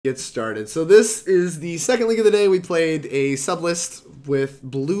Get started. So this is the second league of the day. We played a sublist with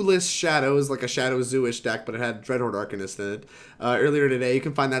blueless shadows, like a Shadow Zoo-ish deck, but it had Dreadhorde Arcanist in it earlier today. You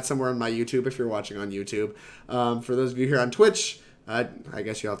can find that somewhere on my YouTube if you're watching on YouTube. For those of you here on Twitch, I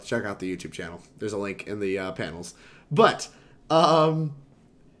guess you'll have to check out the YouTube channel. There's a link in the panels. But,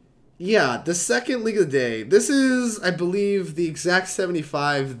 yeah, the second league of the day. This is, I believe, the exact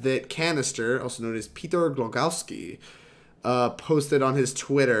 75 that Canister, also known as Peter Glogowski, posted on his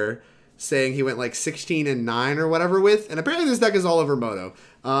Twitter saying he went like 16-9 or whatever with, and apparently this deck is all over Moto.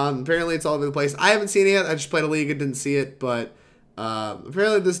 Apparently it's all over the place. I haven't seen it yet. I just played a league and didn't see it, but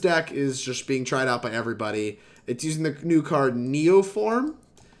apparently this deck is just being tried out by everybody. It's using the new card Neoform,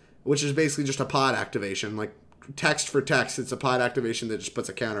 which is basically just a pod activation, like text for text. It's a pod activation that just puts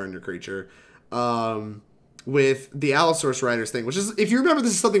a counter on your creature. With the Allosaurus Riders thing, which is, if you remember,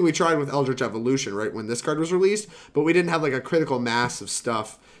 this is something we tried with Eldritch Evolution, right, when this card was released, but we didn't have, like, a critical mass of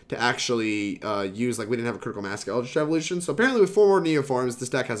stuff to actually use. Like, we didn't have a critical mass of Eldritch Evolution, so apparently with 4 more Neoforms, this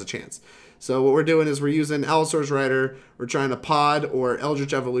deck has a chance. So what we're doing is we're using Allosaurus Rider, we're trying to pod or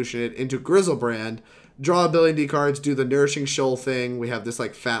Eldritch Evolution it into Griselbrand, draw ability cards, do the Nourishing Shoal thing. We have this,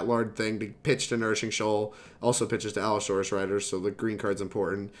 like, Fat Lord thing to pitch to Nourishing Shoal, also pitches to Allosaurus Rider, so the green card's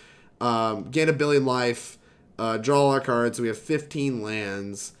important. Gain a billion life. Draw our cards. We have 15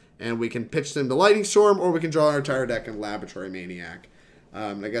 lands, and we can pitch them to Lightning Storm, or we can draw our entire deck in Laboratory Maniac.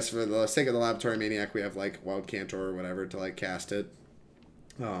 I guess for the sake of the Laboratory Maniac, we have like Wild Cantor or whatever to like cast it.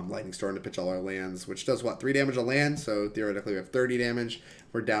 Lightning Storm to pitch all our lands, which does what, 3 damage a land, so theoretically we have 30 damage.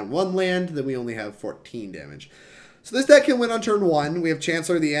 If we're down 1 land, then we only have 14 damage. So this deck can win on turn 1. We have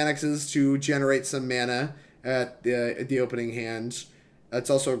Chancellor the Annexes to generate some mana at the opening hand. It's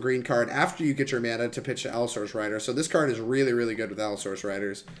also a green card after you get your mana to pitch to Allosaurus Rider. So this card is really, really good with Allosaurus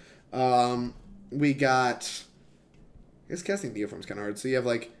Riders. We got... I guess casting Neoform's kind of hard. So you have,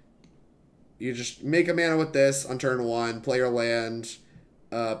 like... You just make a mana with this on turn 1, play your land,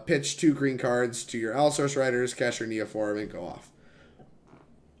 pitch 2 green cards to your Allosaurus Riders, cast your Neoform, and go off.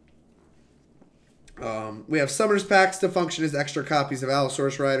 We have Summoner's Packs to function as extra copies of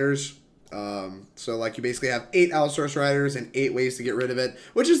Allosaurus Riders. So like you basically have 8 Allosaurus Riders and 8 ways to get rid of it,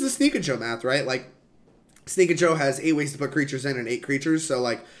 which is the Sneak and Show math, right? Like Sneak and Show has 8 ways to put creatures in and 8 creatures. So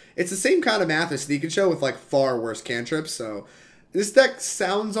like it's the same kind of math as Sneak and Show with like far worse cantrips. So this deck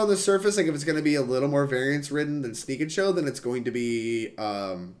sounds on the surface like if it's going to be a little more variance ridden than Sneak and Show, then it's going to be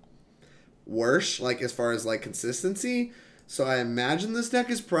worse, like as far as like consistency. So I imagine this deck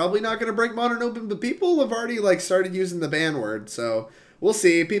is probably not going to break Modern open, but people have already like started using the ban word, so we'll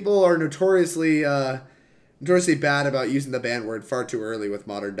see. People are notoriously bad about using the ban word far too early with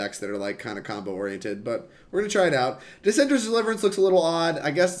Modern decks that are like kind of combo oriented, but we're gonna try it out. Dissenter's Deliverance looks a little odd.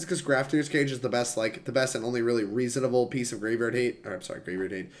 I guess it's because Grafter's Cage is the best and only really reasonable piece of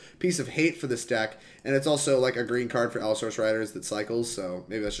piece of hate for this deck, and it's also like a green card for Allosaurus Riders that cycles, so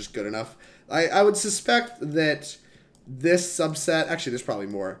maybe that's just good enough. I would suspect that this subset, actually there's probably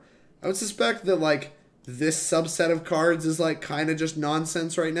more. I would suspect that like this subset of cards is like kind of just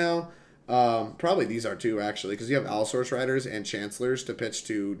nonsense right now. Probably these are too, actually, because you have Allosaurus Riders and Chancellors to pitch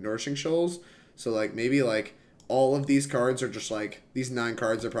to Nourishing Shoals. So like maybe like all of these cards are just like, these 9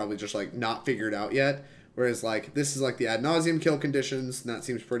 cards are probably just like not figured out yet. Whereas like this is like the ad nauseum kill conditions, and that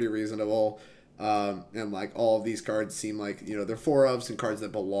seems pretty reasonable. And like all of these cards seem like, you know, they're 4-ofs and cards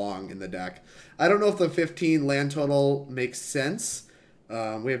that belong in the deck. I don't know if the 15 land total makes sense.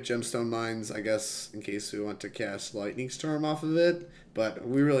 We have Gemstone Mines, I guess, in case we want to cast Lightning Storm off of it. But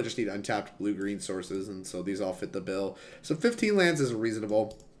we really just need untapped blue-green sources, and so these all fit the bill. So 15 lands is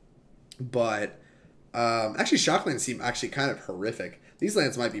reasonable. But actually, Shocklands seem actually kind of horrific. These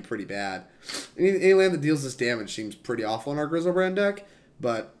lands might be pretty bad. Any land that deals this damage seems pretty awful in our Griselbrand deck.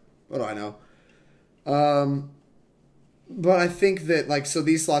 But what do I know? But I think that, like, so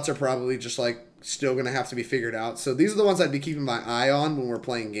these slots are probably just, like, still going to have to be figured out. So these are the ones I'd be keeping my eye on when we're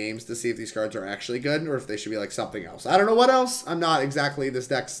playing games to see if these cards are actually good or if they should be, like, something else. I don't know what else. I'm not exactly this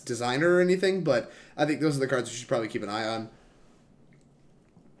deck's designer or anything, but I think those are the cards you should probably keep an eye on.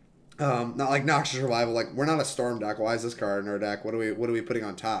 Not like Noxious Revival. Like, we're not a Storm deck. Why is this card in our deck? What are we putting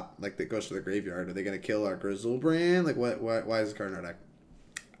on top? Like, that goes to the graveyard. Are they going to kill our Griselbrand? Like, why is this card in our deck?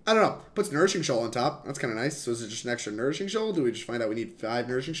 I don't know. Puts Nourishing Shoal on top. That's kind of nice. So is it just an extra Nourishing Shoal? Do we just find out we need 5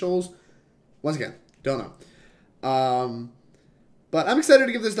 Nourishing Shoals? Once again, don't know. But I'm excited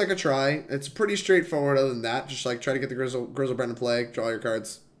to give this deck a try. It's pretty straightforward other than that. Just like try to get the Griselbrand in play, draw your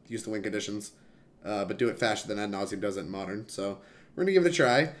cards, use the win conditions, but do it faster than Ad Nauseam does it in Modern. So we're going to give it a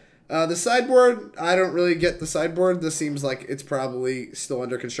try. The sideboard, I don't really get the sideboard. This seems like it's probably still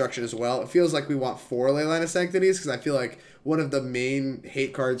under construction as well. It feels like we want 4 Leyline of Sanctities because I feel like one of the main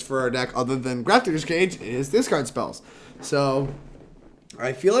hate cards for our deck, other than Grafdigger's Cage, is discard spells. So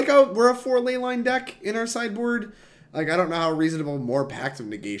I feel like we're a 4 Leyline deck in our sideboard. Like, I don't know how reasonable more Pact of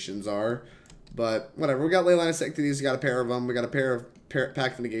Negations are, but whatever. We got Leyline of Sanctities. We got a pair of them. We got a pair of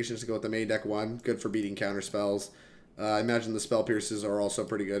Pact of Negations to go with the main deck one. Good for beating counter spells. I imagine the Spell Pierces are also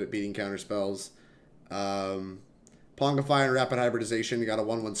pretty good at beating counter spells. Pongify and Rapid Hybridization, you got a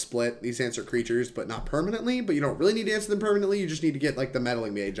 1/1 split. These answer creatures, but not permanently. But you don't really need to answer them permanently. You just need to get like the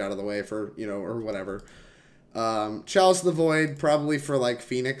Meddling Mage out of the way for, you know, or whatever. Chalice of the Void, probably for like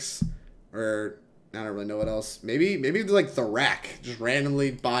Phoenix, or I don't really know what else. Maybe like the Rack, just randomly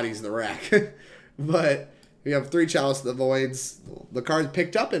bodies the Rack. But we have 3 Chalice of the Voids. The card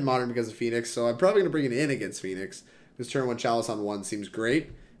picked up in Modern because of Phoenix, so I'm probably gonna bring it in against Phoenix. This turn 1 Chalice on 1 seems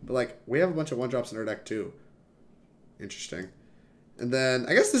great, but like we have a bunch of 1-drops in our deck too. Interesting. And then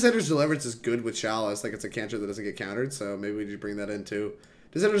I guess Dissenter's Deliverance is good with Chalice. Like, it's a cantrip that doesn't get countered, so maybe we just bring that in too.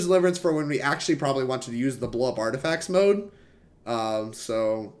 Dissenter's Deliverance for when we actually probably want to use the blow up artifacts mode.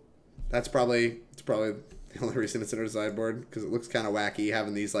 So that's probably the only reason it's in our sideboard, because it looks kind of wacky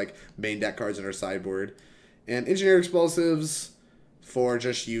having these like main deck cards in our sideboard. And Engineer Explosives for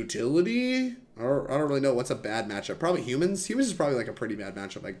just utility. I don't really know what's a bad matchup. Probably Humans. Humans is probably like a pretty bad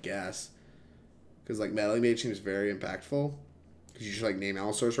matchup, I guess. Because like Meddling Mage seems very impactful. Because you just like name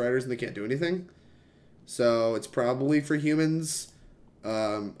Allosaurus Riders and they can't do anything. So it's probably for Humans.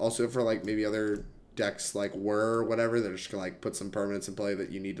 Also for like maybe other decks like or whatever. They're just gonna like put some permanents in play that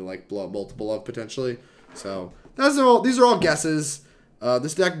you need to like blow up multiple of potentially. So these are all guesses.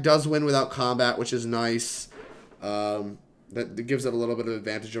 This deck does win without combat, which is nice. That gives it a little bit of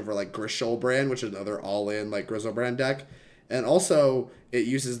advantage over like Griselbrand, which is another all-in like Griselbrand deck. And also it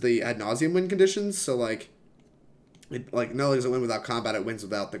uses the ad nauseum win conditions, so like it like not only does it win without combat, it wins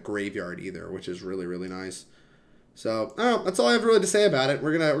without the graveyard either, which is really, really nice. So that's all I have really to say about it.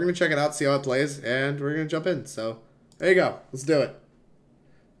 We're gonna check it out, see how it plays, and we're gonna jump in. So there you go. Let's do it.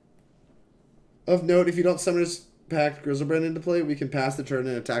 Of note, if you don't summon this Pact Griselbrand into play, we can pass the turn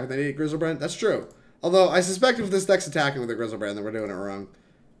and attack with any Griselbrand. That's true. Although, I suspect if this deck's attacking with a Griselbrand, then we're doing it wrong.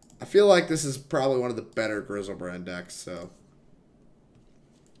 I feel like this is probably one of the better Griselbrand decks, so.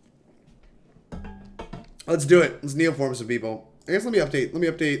 Let's do it. Let's Neoform some people. I guess let me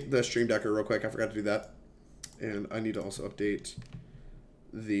update the Stream Decker real quick. I forgot to do that. And I need to also update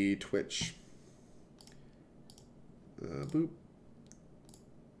the Twitch. Boop.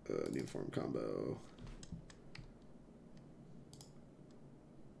 Neoform combo.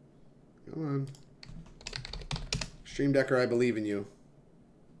 Come on. Stream Decker, I believe in you.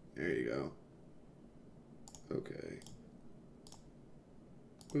 There you go. Okay.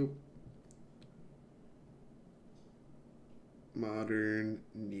 Boop. Modern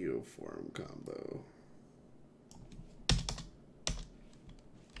Neoform combo.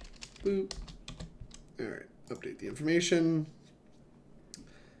 Boop. Alright, update the information.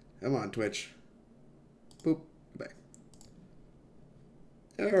 Come on, Twitch. Boop. Back.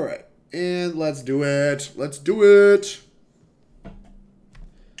 Alright. And let's do it. Let's do it.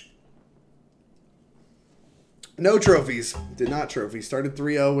 No trophies. Did not trophy. Started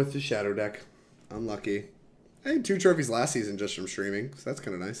 3-0 with the Shadow deck. Unlucky. I had 2 trophies last season just from streaming, so that's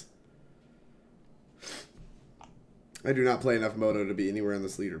kind of nice. I do not play enough Moto to be anywhere on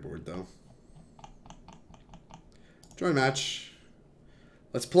this leaderboard, though. Join match.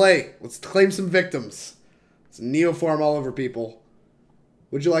 Let's play. Let's claim some victims. It's Neoform all over people.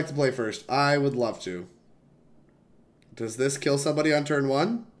 Would you like to play first? I would love to. Does this kill somebody on turn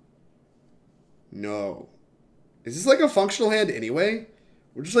 1? No. Is this like a functional hand anyway?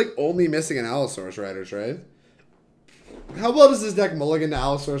 We're just like only missing an Allosaurus Riders, right? How well does this deck mulligan to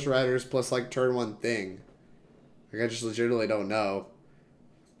Allosaurus Riders plus like turn 1 thing? Like I just legitimately don't know.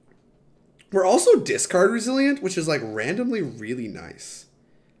 We're also discard resilient, which is like randomly really nice.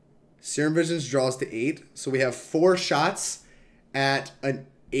 Serum Visions draws to 8, so we have 4 shots at an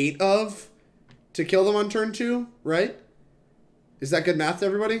 8 of to kill them on turn 2, right? Is that good math to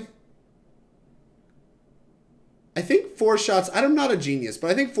everybody? I think 4 shots, I'm not a genius,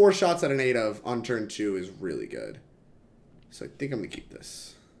 but I think 4 shots at an 8 of on turn 2 is really good. So I think I'm going to keep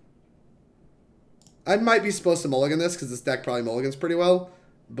this. I might be supposed to mulligan this because this deck probably mulligans pretty well,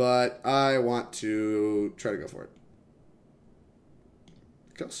 but I want to try to go for it.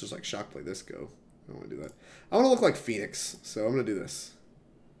 I could also just like shock play this go. I don't want to do that. I want to look like Phoenix, so I'm going to do this.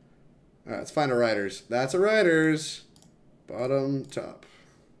 Alright, let's find a Riders. That's a Riders. Bottom, top.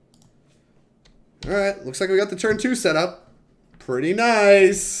 Alright, looks like we got the turn 2 set up. Pretty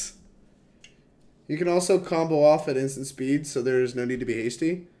nice. You can also combo off at instant speed, so there's no need to be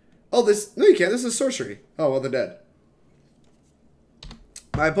hasty. Oh, this... No, you can't. This is sorcery. Oh, well, they're dead.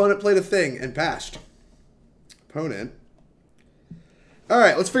 My opponent played a thing and passed. Opponent.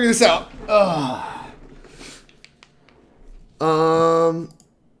 Alright, let's figure this out.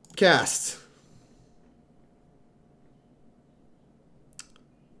 Cast.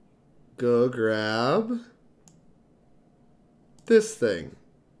 Go grab this thing.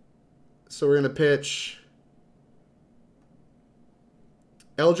 So we're going to pitch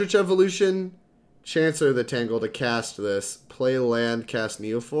Eldritch Evolution, Chancellor the Tangle to cast this. Play land, cast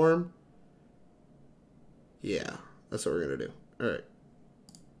Neoform. Yeah, that's what we're going to do. Alright.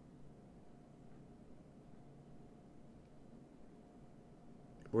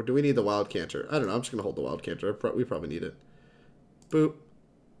 Or do we need the Wild Cantor? I don't know. I'm just going to hold the Wild Cantor. We probably need it. Boop.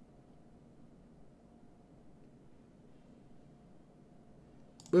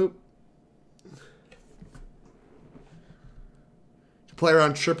 Boop. Play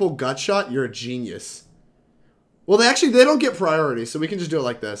around triple gut shot? You're a genius. Well, they don't get priority, so we can just do it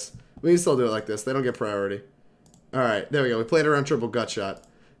like this. We can still do it like this. They don't get priority. Alright, there we go. We played around triple gut shot.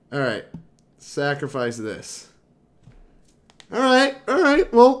 Alright. Sacrifice this. Alright,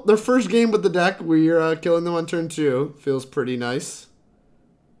 alright. Well, their first game with the deck, we're killing them on turn 2. Feels pretty nice.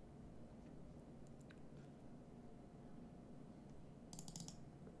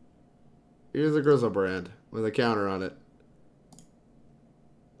 Here's a Griselbrand with a counter on it.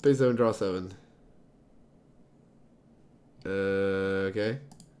 Pay 7, draw 7. Okay.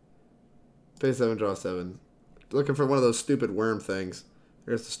 Pay 7, draw 7. Looking for one of those stupid worm things.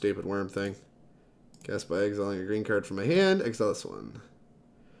 Here's the stupid worm thing. Cast by exiling a green card from my hand. Exile this one.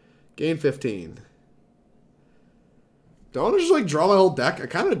 Gain 15. Do I want to just like draw my whole deck? I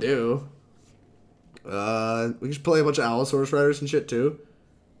kind of do. We can just play a bunch of Allosaurus Riders and shit too.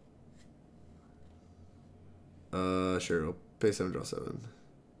 Sure. We'll pay 7, draw 7.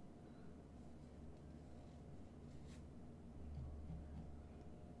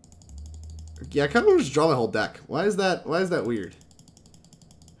 Yeah, I kind of want to just draw my whole deck. Why is that weird?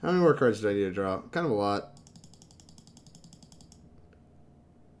 How many more cards do I need to draw? Kind of a lot.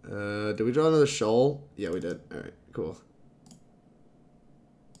 Did we draw another shoal? Yeah, we did. Alright, cool.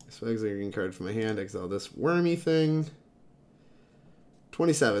 So I exile a green card from my hand. Exile this wormy thing.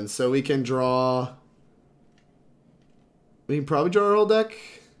 27. So we can draw... We can probably draw our whole deck.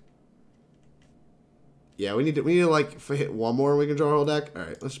 Yeah, we need to like hit one more and we can draw our whole deck.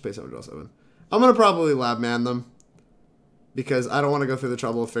 Alright, let's just pay 7, draw 7. I'm going to probably lab man them. Because I don't want to go through the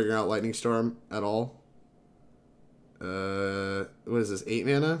trouble of figuring out Lightning Storm at all. What is this? 8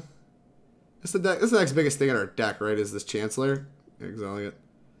 mana? This is the next biggest thing in our deck, right? Is this Chancellor? Exiling it.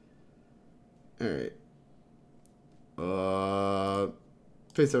 Alright.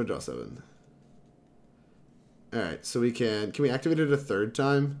 Pay 7, draw 7. Alright, so we can we activate it a third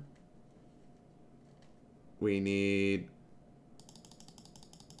time? We need...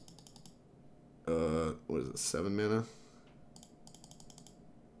 what is it? 7 mana?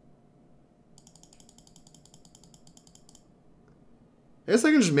 I guess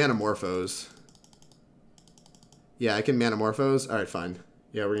I can just Manamorphose. Yeah, I can Manamorphose. Alright, fine.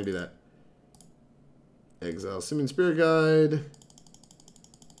 Yeah, we're gonna do that. Exile Simian Spirit Guide.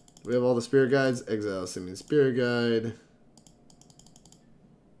 We have all the Spirit Guides. Exile Simian Spirit Guide.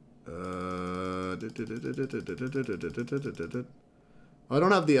 I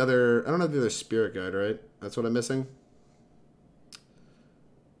don't have the other Spirit Guide, right? That's what I'm missing.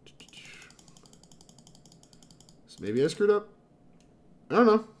 So maybe I screwed up. I don't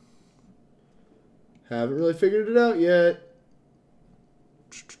know. Haven't really figured it out yet.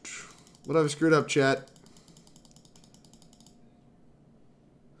 What have I screwed up, chat?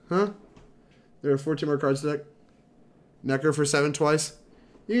 Huh? There are 14 more cards to deck. Necker for 7 twice.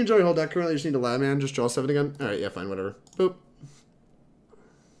 You can draw your whole deck currently. You just need a land man. Just draw 7 again. Alright, yeah, fine, whatever. Boop.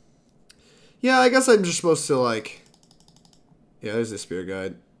 Yeah, I guess I'm just supposed to, like... Yeah, there's the Spirit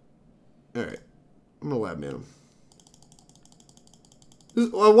Guide. Alright. I'm gonna lab man him.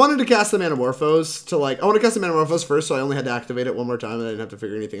 I wanted to cast the Manamorphose to, like... I want to cast the Manamorphose first, so I only had to activate it one more time, and I didn't have to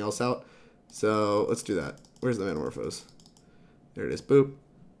figure anything else out. So, let's do that. Where's the Manamorphose? There it is. Boop.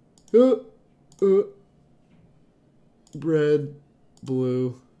 Red,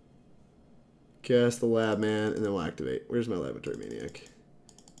 blue. Cast the Lab Man, and then we'll activate. Where's my Laboratory Maniac?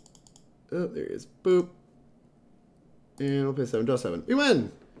 Oh, there he is. Boop. And we'll pay 7, draw 7. We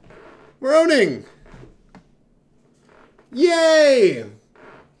win! We're owning! Yay!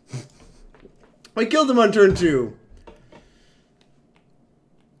 I killed him on turn 2.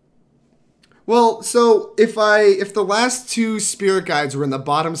 Well, so if the last 2 spirit guides were in the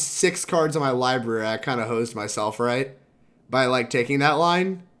bottom 6 cards of my library, I kind of hosed myself, right? By like taking that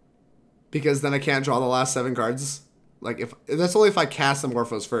line, because then I can't draw the last 7 cards. Like if that's only if I cast the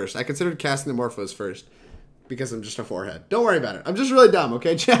Morphos first. I considered casting the Morphos first because I'm just a forehead. Don't worry about it. I'm just really dumb,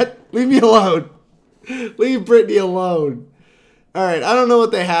 okay, chat? Leave me alone. Leave Brittany alone. All right, I don't know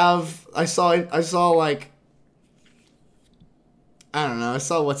what they have. I saw like I don't know. I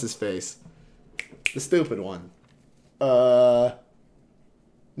saw what's his face. The stupid one. Noble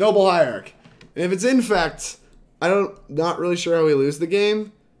Hierarch. And if it's Infect, not really sure how we lose the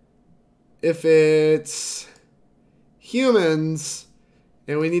game. If it's humans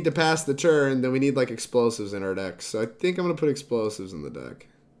and we need to pass the turn, then we need like explosives in our deck. So I think I'm gonna put explosives in the deck.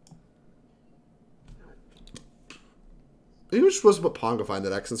 Maybe we're supposed to put Pongify in the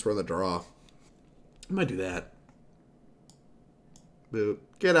deck since we're in the draw. I might do that. Boop.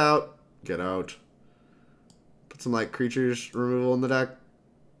 Get out. Get out. Put some like creatures removal in the deck.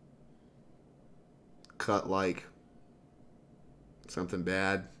 Cut like something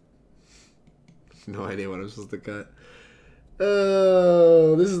bad. No idea what I'm supposed to cut.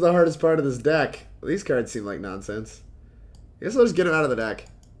 Oh, this is the hardest part of this deck. These cards seem like nonsense. I guess I'll just get them out of the deck.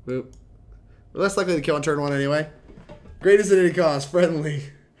 Boop. We're less likely to kill on turn 1 anyway. Greatest at any cost. Friendly.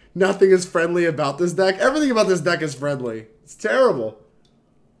 Nothing is friendly about this deck. Everything about this deck is friendly. It's terrible.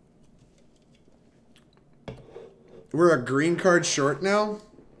 We're a green card short now.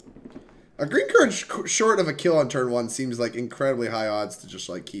 A green card short of a kill on turn 1 seems like incredibly high odds to just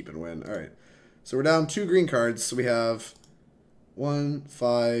like keep and win. All right. So we're down 2 green cards. So we have 1,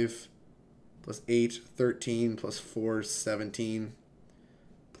 5, plus 8, 13, plus 4, 17,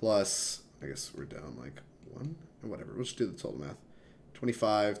 plus, I guess we're down like 1, or whatever. We'll just do the total math.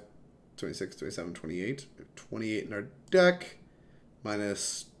 25, 26, 27, 28. We have 28 in our deck.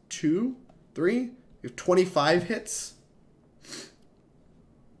 Minus 2, 3. We have 25 hits.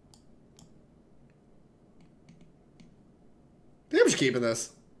 I think I'm just keeping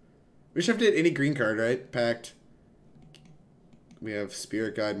this. We should have did any green card, right? Pact. We have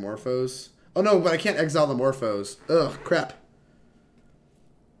Spirit Guide Morphos. Oh no, but I can't exile the Morphos. Ugh, crap.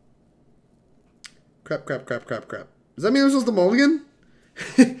 Crap. Does that mean I'm supposed to mulligan?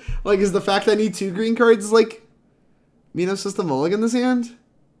 Like, is the fact that I need 2 green cards, like, mean I'm supposed to mulligan this hand?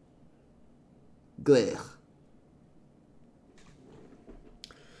 Glech.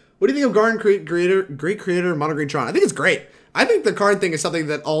 What do you think of Garden Great Creator, Mono Green Tron? I think it's great. I think the card thing is something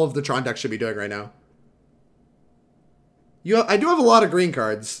that all of the Tron decks should be doing right now. I do have a lot of green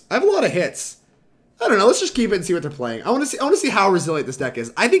cards. I have a lot of hits. I don't know. Let's just keep it and see what they're playing. I want to see how resilient this deck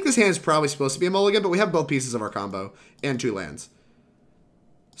is. I think this hand is probably supposed to be a mulligan, but we have both pieces of our combo and 2 lands.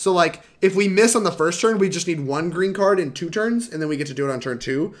 So, like, if we miss on the first turn, we just need 1 green card in 2 turns, and then we get to do it on turn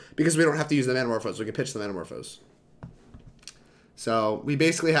 2 because we don't have to use the Manamorphose. We can pitch the Manamorphose. So, we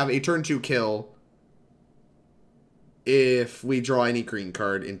basically have a turn 2 kill if we draw any green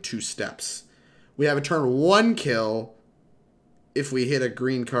card in 2 steps. We have a turn 1 kill if we hit a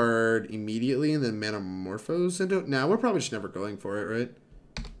green card immediately and then Manamorphose into it. Now, we're probably just never going for it, right?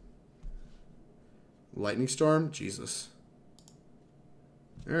 Lightning Storm? Jesus.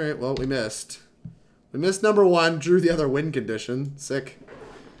 Alright, well, we missed. We missed number 1, drew the other win condition. Sick.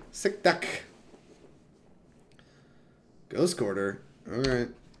 Sick duck. Ghost Quarter. Alright.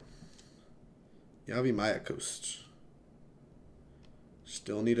 Yavimaya Coast.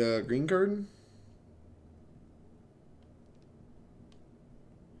 Still need a green card?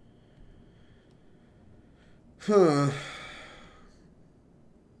 Huh.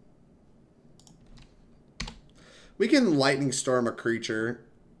 We can Lightning Storm a creature.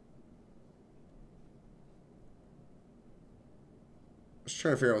 Just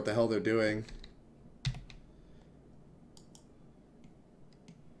trying to figure out what the hell they're doing.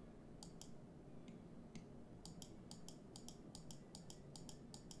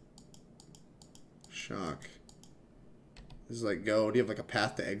 Shock. This is like, go. Do you have like a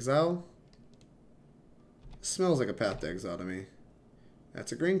Path to Exile? Smells like a Path to Exile to me.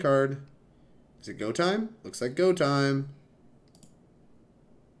 That's a green card. Is it go time? Looks like go time.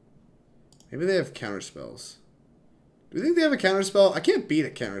 Maybe they have counter spells. Do you think they have a counter spell? I can't beat a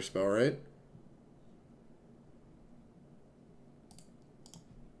counter spell, right?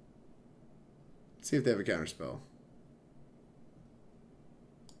 Let's see if they have a counter spell.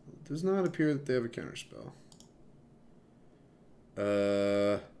 It does not appear that they have a counter spell.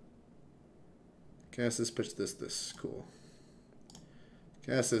 Cast this, pitch this. Cool.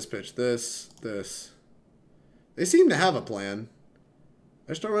 Cast this, pitch this. They seem to have a plan.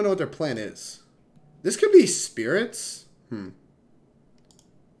 I just don't really know what their plan is. This could be spirits.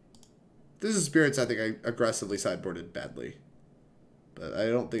 This is Spirits I think I aggressively sideboarded badly. But I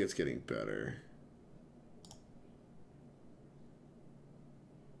don't think it's getting better.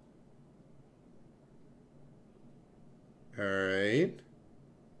 Alright.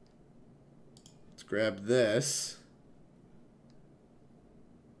 Let's grab this.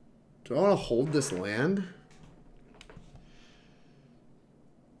 Do I want to hold this land?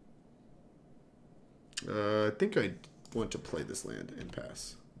 I think I want to play this land and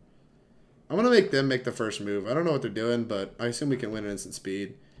pass. I'm going to make them make the first move. I don't know what they're doing, but I assume we can win at instant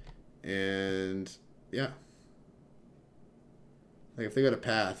speed. And, yeah. Like, if they go to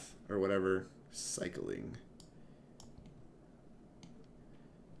path or whatever, cycling.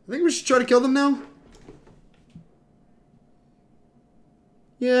 I think we should try to kill them now.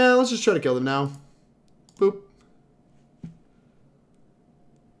 Yeah, let's just try to kill them now. Boop.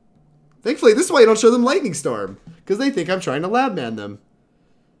 Thankfully, this is why you don't show them Lightning Storm. Because they think I'm trying to lab man them.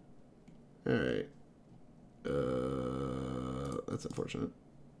 Alright. That's unfortunate.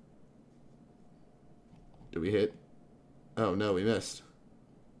 Did we hit? Oh no, we missed.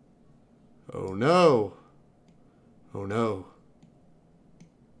 Oh no. Oh no.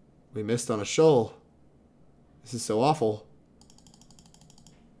 We missed on a shoal. This is so awful.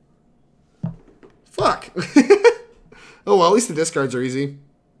 Fuck. Oh well, at least the discards are easy.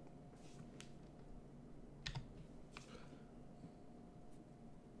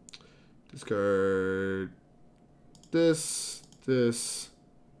 Discard this.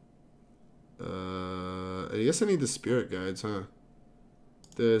 I guess I need the spirit guides, huh?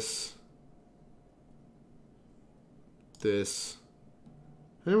 This.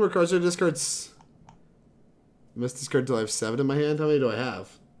 How many more cards are discards? I must discard till I have 7 in my hand. How many do I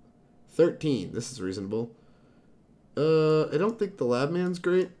have? 13. This is reasonable. I don't think the lab man's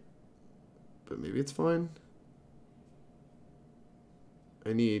great, but maybe it's fine.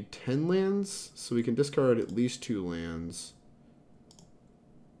 I need 10 lands, so we can discard at least 2 lands.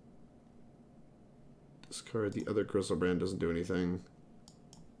 Discard the other Griselbrand, doesn't do anything.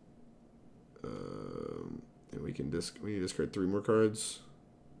 And we need to discard 3 more cards.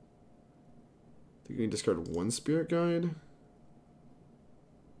 I think we can discard 1 Spirit Guide.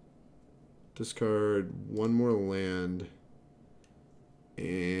 Discard 1 more land.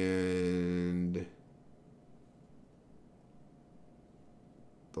 And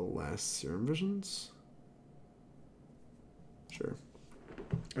the last Serum Visions? Sure.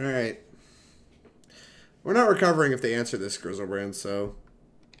 Alright. We're not recovering if they answer this Griselbrand, so...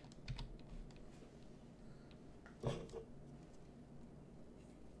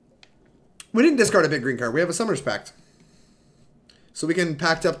 We didn't discard a big green card. We have a Summer's Pact. So we can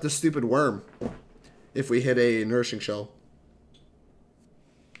pact up the stupid worm if we hit a Nourishing Shoal.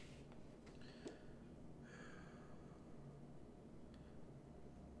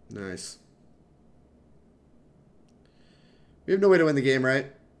 Nice. We have no way to win the game,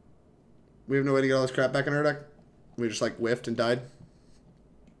 right? We have no way to get all this crap back in our deck. We just like whiffed and died.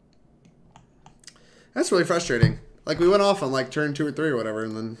 That's really frustrating. Like we went off on like turn 2 or 3 or whatever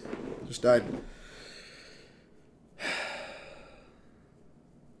and then just died.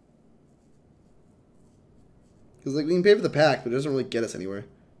 Because like we can pay for the pack, but it doesn't really get us anywhere.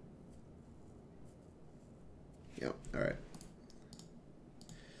 Yep, alright.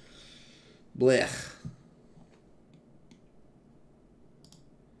 Blech.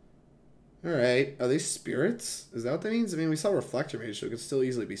 Alright, are they spirits? Is that what that means? I mean, we saw Reflector Mage, so it could still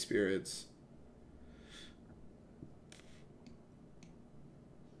easily be spirits.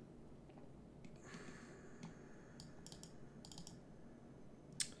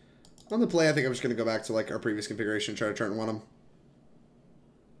 On the play, I think I'm just going to go back to like our previous configuration and try to turn 1 them.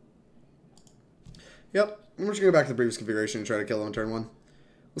 Yep, I'm just going to go back to the previous configuration and try to kill them on turn 1.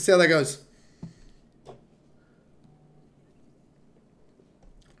 We'll see how that goes.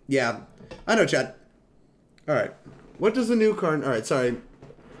 Yeah, I know, Chad. Alright. What does the new card... Alright, sorry.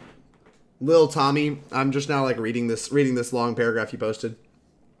 Lil Tommy. I'm just now like reading this long paragraph you posted.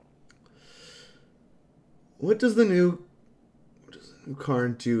 What does the new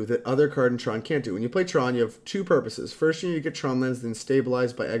card do that other card in Tron can't do? When you play Tron, you have 2 purposes. First, you need to get Tron lands, then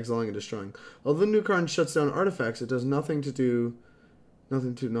stabilize by exiling and destroying. Although the new card shuts down artifacts, it does nothing to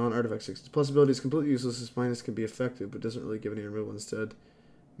non-artifacts. Its plus ability is completely useless. Its minus can be effective, but doesn't really give any removal. Instead,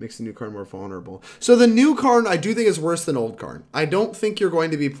 makes the new card more vulnerable. So the new card, I do think, is worse than old card. I don't think you're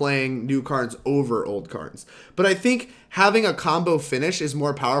going to be playing new cards over old cards. But I think having a combo finish is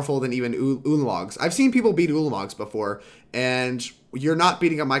more powerful than even Ulamogs. I've seen people beat Ulamogs before, and you're not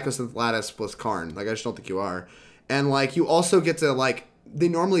beating a Mycosynth Lattice plus Karn. Like, I just don't think you are. And, like, you also get to, like, they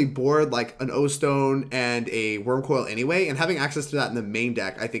normally board like an O-Stone and a Worm Coil anyway, and having access to that in the main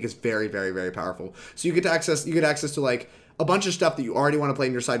deck I think is very, very, very powerful. So you get access to like a bunch of stuff that you already want to play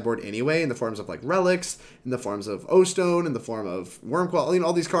in your sideboard anyway, in the forms of like relics, in the forms of O-Stone, in the form of Worm Coil,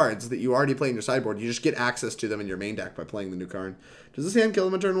 all these cards that you already play in your sideboard. You just get access to them in your main deck by playing the new card. Does this hand kill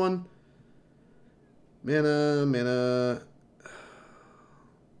him on turn 1? Mana.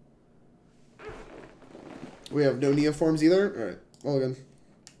 We have no Neoforms either. All right. All again.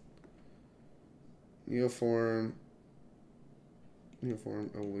 Neoform,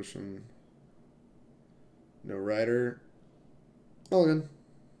 Evolution, no Rider, all again.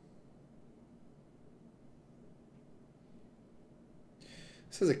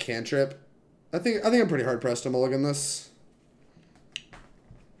 This is a cantrip. I think I'm pretty hard pressed to mulligan this.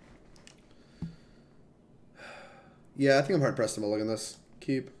 Yeah, I think I'm hard pressed to mulligan this.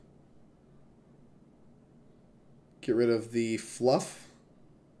 Keep. Get rid of the fluff.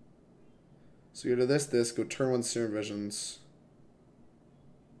 So go to this, go turn 1 Serum Visions.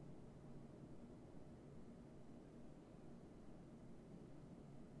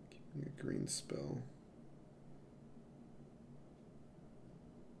 Give me a green spell.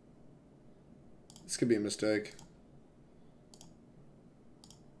 This could be a mistake.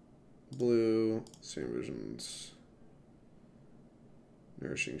 Blue, Serum Visions.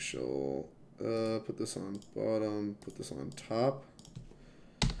 Nourishing Shoal. Put this on bottom, put this on top.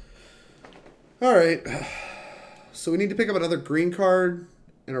 Alright. So we need to pick up another green card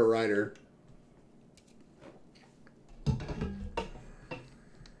and a rider.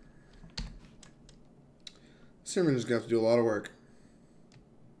 Simian is going to have to do a lot of work.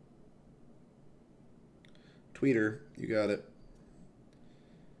 Tweeter, you got it.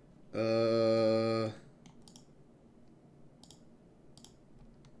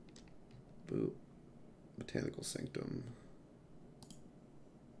 Boop. Botanical Sanctum.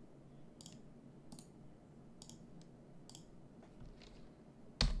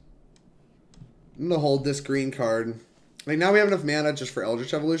 I'm going to hold this green card. Like, now we have enough mana just for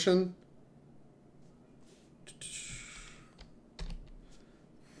Eldritch Evolution.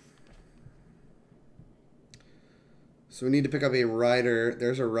 So we need to pick up a rider.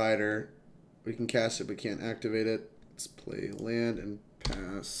 There's a rider. We can cast it, but can't activate it. Let's play land and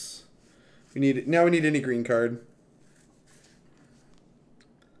pass. Now we need any green card.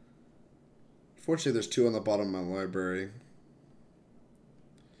 Fortunately, there's 2 on the bottom of my library.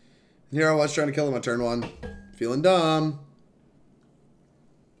 And here I was trying to kill him on turn 1. Feeling dumb.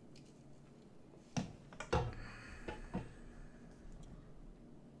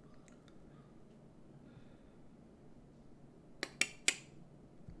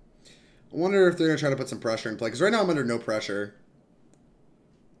 I wonder if they're going to try to put some pressure in play. Because right now I'm under no pressure.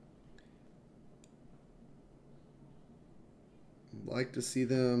 Like to see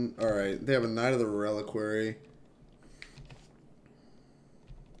them. Alright, they have a Knight of the Reliquary.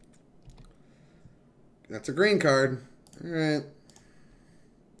 That's a green card. Alright.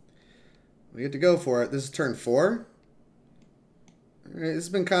 We get to go for it. This is turn 4. Alright, this has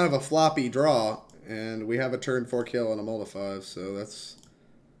been kind of a floppy draw. And we have a turn 4 kill and a multi 5, so that's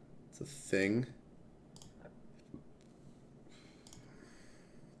a thing.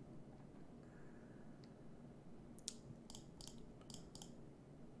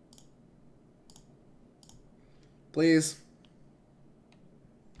 Please.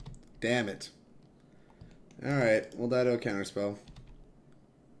 Damn it. Alright, we'll die to a counterspell.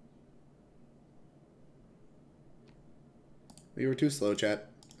 We were too slow, chat.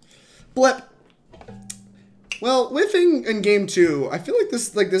 Blip! Well, whiffing in game 2, I feel like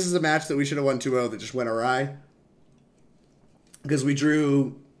this is a match that we should have won 2-0 that just went awry. Because we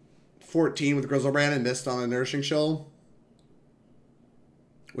drew 14 with Griselbrand and missed on a Nourishing Shoal.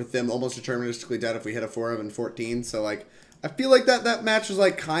 With them almost deterministically dead if we hit a 4 and 14. So, like, I feel like that match was,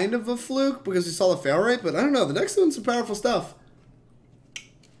 like, kind of a fluke because we saw the fail rate. But I don't know. The deck's doing some powerful stuff.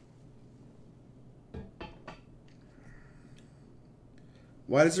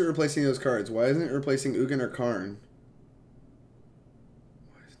 Why is it replacing those cards? Why isn't it replacing Ugin or Karn?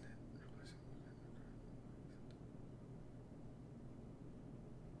 Why isn't it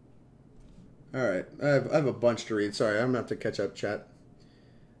replacing Alright. I have a bunch to read. Sorry, I'm going to have to catch up, chat.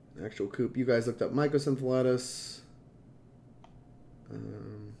 Actual Coop. You guys looked up Mycosynthillatus.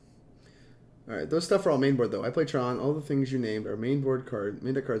 Alright, those stuff are all main board, though. I play Tron. All the things you named are main deck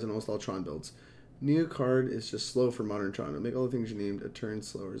cards in almost all Tron builds. New card is just slow for modern Tron. It'll make all the things you named a turn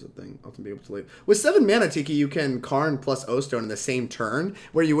slower is a thing. Often be able to late. With 7 mana, Tiki, you can Karn plus O-Stone in the same turn,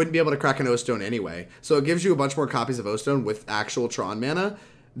 where you wouldn't be able to crack an O-Stone anyway. So it gives you a bunch more copies of O-Stone with actual Tron mana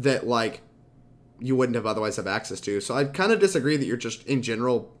that, like, you wouldn't have otherwise have access to. So I kind of disagree that you're just in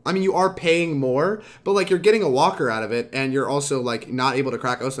general. I mean, you are paying more, but like you're getting a walker out of it, and you're also like not able to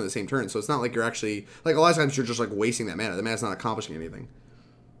crack Osto in the same turn. So it's not like you're actually like a lot of times you're just like wasting that mana. The mana's not accomplishing anything.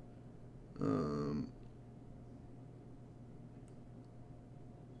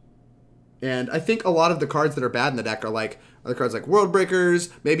 And I think a lot of the cards that are bad in the deck are like other cards like World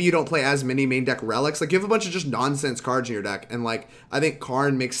Breakers. Maybe you don't play as many main deck relics. Like you have a bunch of just nonsense cards in your deck. And like I think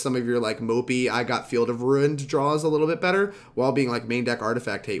Karn makes some of your like mopey I got Field of Ruined draws a little bit better while being like main deck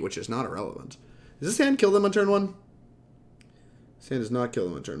artifact hate, which is not irrelevant. Does this hand kill them on turn 1? This hand does not kill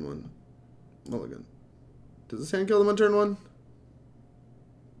them on turn 1. Mulligan. Does this hand kill them on turn 1?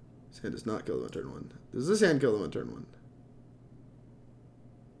 This hand does not kill them on turn 1. Does this hand kill them on turn 1?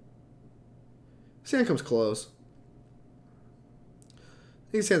 This hand comes close.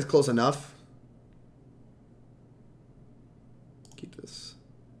 I think this hand's close enough. Keep this.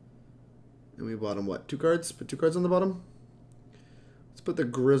 And we bottom what? 2 cards? Put 2 cards on the bottom. Let's put the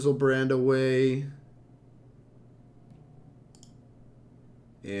Griselbrand away.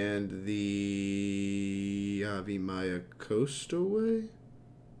 And the Yavimaya Coast away.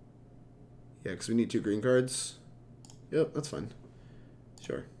 Yeah, because we need 2 green cards. Yep, that's fine.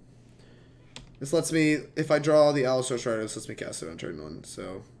 Sure. This lets me, if I draw the Allosaurus Rider, this lets me cast it on turn 1.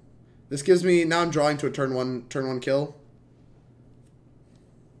 So this gives me, now I'm drawing to a turn 1 kill.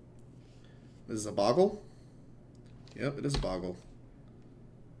 This is a Boggle. Yep, it is a Boggle.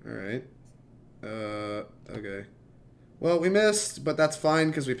 Alright. Okay. Well, we missed, but that's fine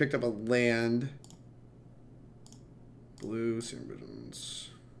because we picked up a land. Blue, Serum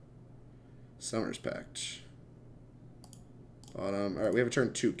Visions. Summer's Pact. Bottom. Alright, we have a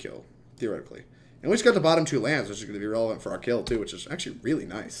turn 2 kill, theoretically. And we just got the bottom 2 lands, which is going to be relevant for our kill, too, which is actually really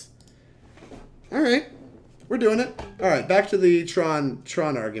nice. Alright. We're doing it. Alright, back to the Tron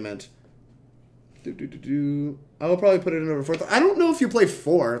argument. I will probably put it in over 4. I don't know if you play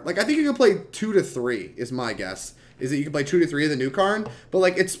 4. Like, I think you can play 2 to 3, is my guess. Is that you can play 2 to 3 of the new Karn, but,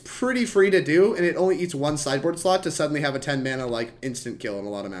 like, it's pretty free to do, and it only eats 1 sideboard slot to suddenly have a 10 mana, like, instant kill in a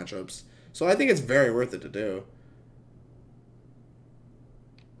lot of matchups. So I think it's very worth it to do.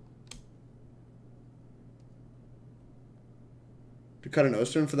 To cut an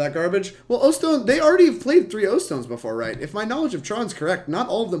O-Stone for that garbage? Well, O-Stone, they already have played 3 O-Stones before, right? If my knowledge of Tron's correct, not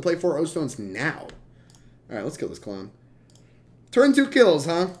all of them play 4 O-Stones now. Alright, let's kill this clown. Turn 2 kills,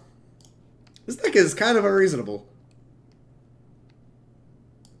 huh? This deck is kind of unreasonable.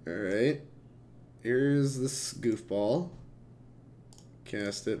 Alright. Here's this goofball.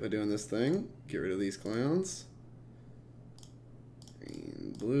 Cast it by doing this thing. Get rid of these clowns.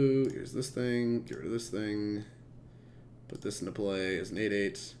 Green, blue. Here's this thing. Get rid of this thing. Put this into play as an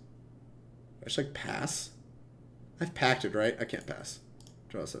 8/8. I should like pass. I've pacted, right? I can't pass.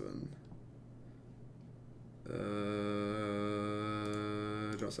 Draw 7.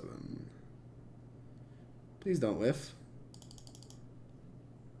 Draw 7. Please don't whiff.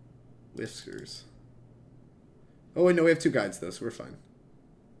 Whiskers. Oh wait, no, we have 2 guides though, so we're fine.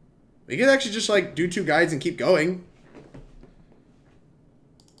 We could actually just like do 2 guides and keep going.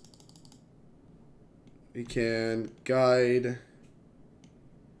 We can guide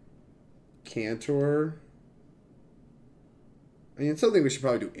Cantor. I mean, it's something we should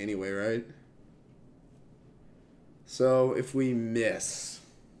probably do anyway, right? So if we miss,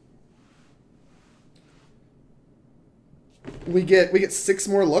 we get 6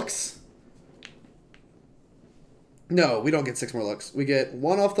 more looks. No, we don't get 6 more looks. We get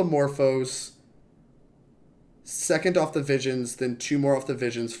 1 off the Morphose, 2nd off the Visions, then 2 more off the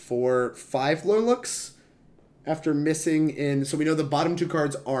Visions for 5 more looks. After missing in, so we know the bottom 2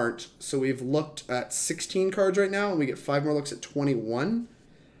 cards aren't. So we've looked at 16 cards right now, and we get 5 more looks at 21.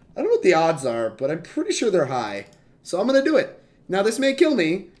 I don't know what the odds are, but I'm pretty sure they're high. So I'm going to do it. Now, this may kill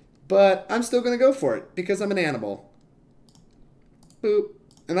me, but I'm still going to go for it, because I'm an animal. Boop.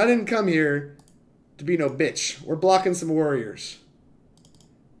 And I didn't come here to be no bitch. We're blocking some warriors.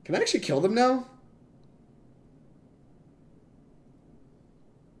 Can I actually kill them now?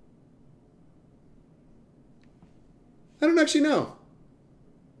 I don't actually know.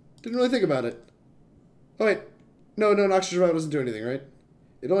 Didn't really think about it. Oh, wait. No, Noxious Revival doesn't do anything, right?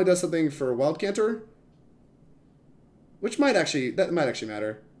 It only does something for Wild Cantor. Which might actually, that might actually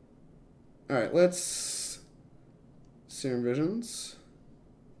matter. Alright, let's... Serum Visions.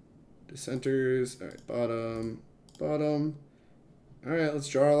 Dissenters. Alright, bottom. Alright, let's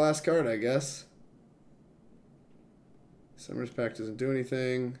draw our last card, I guess. Summer's Pact doesn't do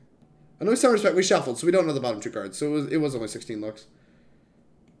anything. I know Summer's Pact we shuffled, so we don't know the bottom 2 cards. So it was only 16 looks.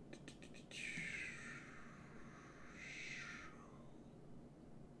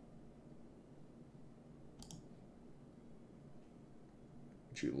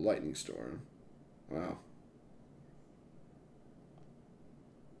 Get you Lightning Storm. Wow.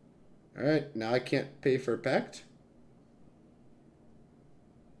 Alright, now I can't pay for a Pact.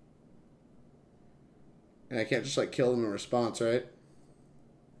 And I can't just like kill them in response, right?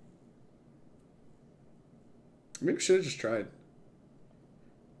 Maybe we should have just tried.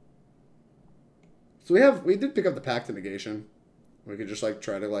 So we did pick up the Pact of Negation. We could just like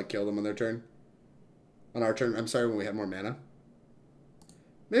try to like kill them on their turn. On our turn, I'm sorry, when we had more mana.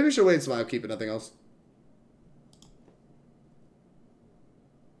 Maybe we should wait and smile, keep it, nothing else.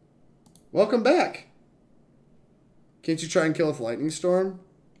 Welcome back. Can't you try and kill with Lightning Storm?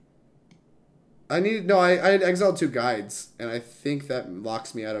 I had exiled 2 guides, and I think that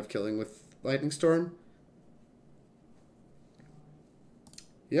locks me out of killing with Lightning Storm.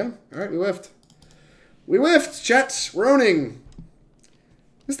 Yeah, alright, we whiffed. We whiffed, chat! We're owning!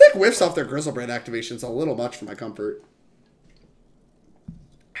 This deck whiffs off their Griselbrand activations a little much for my comfort.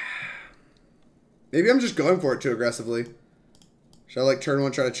 Maybe I'm just going for it too aggressively. Should I like turn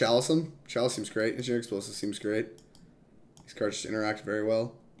 1 try to Chalice him? Chalice seems great. Engineer Explosive seems great. These cards just interact very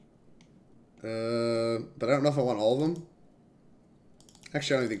well. But I don't know if I want all of them.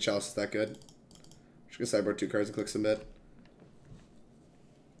 Actually, I don't even think Chalice is that good. Just gonna sideboard 2 cards and click submit.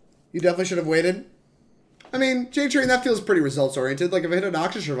 You definitely should have waited. I mean, J-Train, that feels pretty results-oriented. Like, if I hit a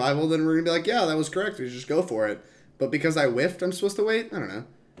Noxious Revival, then we're gonna be like, yeah, that was correct. We should just go for it. But because I whiffed, I'm supposed to wait? I don't know.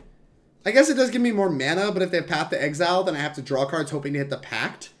 I guess it does give me more mana, but if they have Path to Exile, then I have to draw cards hoping to hit the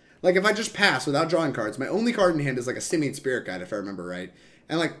Pact. Like, if I just pass without drawing cards, my only card in hand is, like, a Simian Spirit Guide, if I remember right.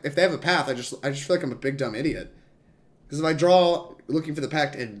 And, like, if they have a Path, I just feel like I'm a big dumb idiot. Because if I draw looking for the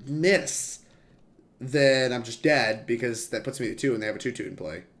Pact and miss, then I'm just dead, because that puts me at 2 and they have a 2-2 in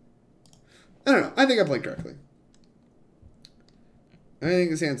play. I don't know. I think I played correctly. I think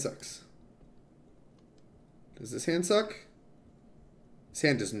this hand sucks. Does this hand suck? This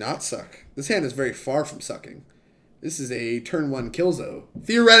hand does not suck. This hand is very far from sucking. This is a turn 1 Killzo.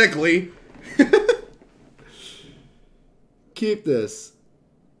 Theoretically. Keep this.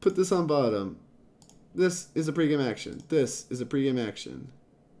 Put this on bottom. This is a pregame action. This is a pregame action.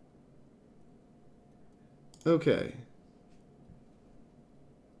 Okay.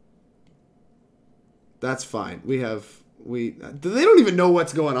 That's fine. They don't even know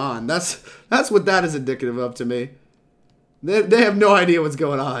what's going on. That's what that is indicative of to me. They have no idea what's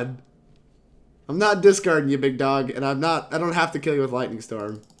going on. I'm not discarding you, big dog, and I don't have to kill you with Lightning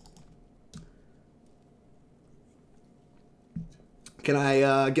Storm. Can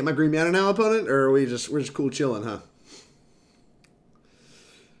I get my green mana now, opponent, or are we're just cool chilling, huh?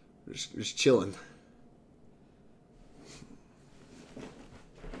 We're just chilling.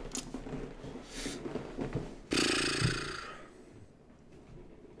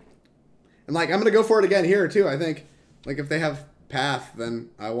 And like I'm gonna go for it again here too, I think. Like, if they have Path, then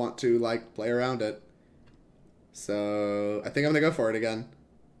I want to, like, play around it. So, I think I'm going to go for it again.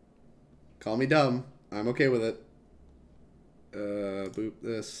 Call me dumb. I'm okay with it. Boop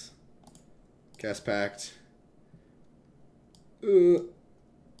this. Cast Pact.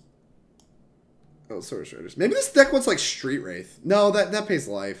 Allosaurus Riders. Maybe this deck wants, like, Street Wraith. No, that pays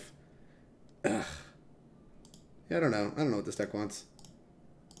life. Ugh. Yeah, I don't know. I don't know what this deck wants.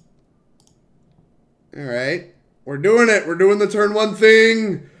 Alright. We're doing it. We're doing the turn 1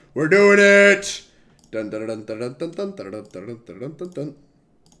 thing. We're doing it. Dun dun dun dun dun dun dun dun dun dun dun dun.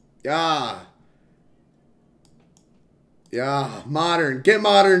 Yeah. Yeah. Modern. Get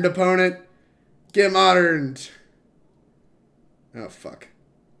moderned, opponent. Get moderned. Oh, fuck.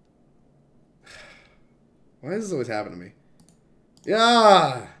 Why does this always happen to me?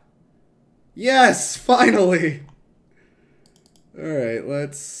 Yeah. Yes, finally. Alright,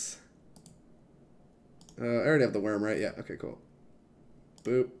 let's... I already have the worm, right? Yeah, okay, cool.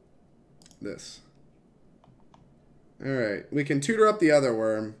 Boop. This. Alright, we can tutor up the other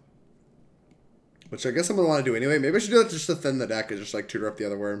worm. Which I guess I'm going to want to do anyway. Maybe I should do that just to thin the deck and just, like, tutor up the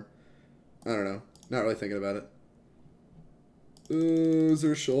other worm. I don't know. Not really thinking about it. Is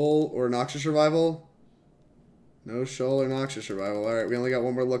there Shoal or Noxious Revival? No Shoal or Noxious Revival. Alright, we only got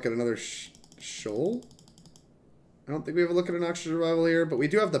one more look at another Shoal? I don't think we have a look at a Noxious Revival here, but we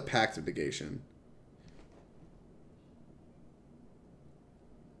do have the Pact of Negation.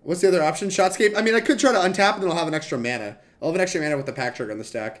 What's the other option? Shotscape? I mean, I could try to untap and then I'll have an extra mana. I'll have an extra mana with the Pact trigger on the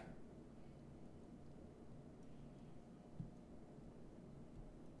stack.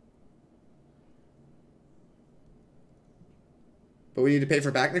 But we need to pay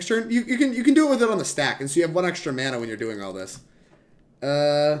for back next turn? You can do it with it on the stack, and so you have 1 extra mana when you're doing all this.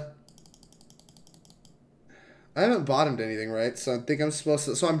 I haven't bottomed anything, right? So I think I'm supposed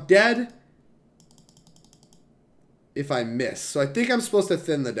to... So I'm dead... if I miss. So I think I'm supposed to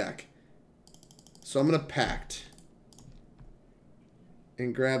thin the deck. So I'm going to Pact.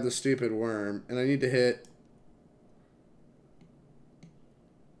 And grab the stupid worm. And I need to hit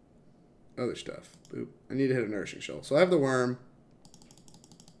other stuff. Boop. I need to hit a Nourishing Shoal. So I have the worm.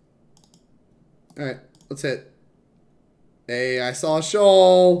 Alright, let's hit. Hey, I saw a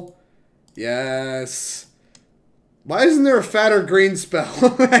shoal. Yes. Why isn't there a fatter green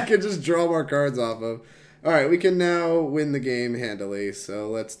spell I can just draw more cards off of? Alright, we can now win the game handily, so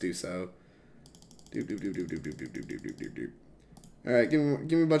let's do so. Doop, doop, doop, doop, doop, doop, doop, doop, doop, doop, doop. Alright, give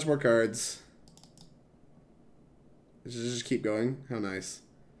me a bunch more cards. Let's just keep going. How nice.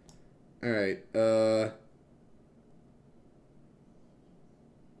 Alright,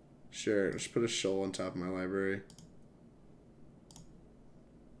 sure, let's put a shoal on top of my library.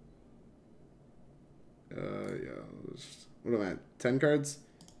 Yeah, what am I at? 10 cards?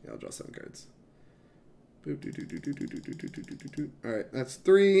 Yeah, I'll draw 7 cards. Boop, doo, doo, doo, doo, doo, doo, doo, doo, doo, doo, doo. Alright, that's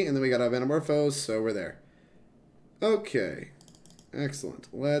 3, and then we got a Manamorphose, so we're there. Okay. Excellent.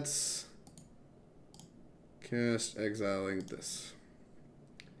 Let's cast exiling this.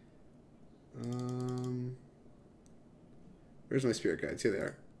 Where's my spirit guides? Here they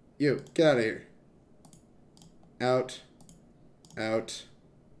are. You, get out of here. Out. Out.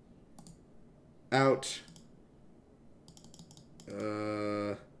 Out.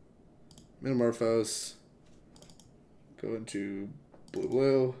 Manamorphose. Go into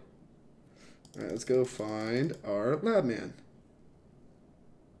blue. Alright, let's go find our lab man.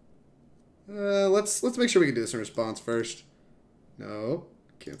 Let's make sure we can do this in response first. No.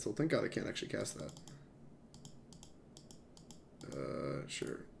 Cancel. Thank God I can't actually cast that.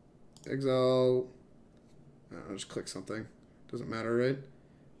 Sure. Exile. I'll just click something. Doesn't matter, right?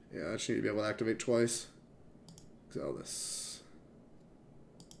 Yeah, I just need to be able to activate twice. Exile this.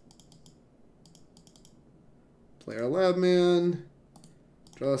 Play our lab man.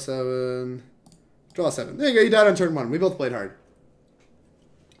 Draw 7. Draw 7. There you go. You died on turn 1. We both played hard.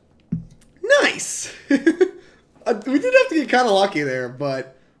 Nice! We did have to get kind of lucky there,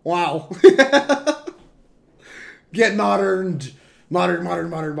 but wow. Get moderned.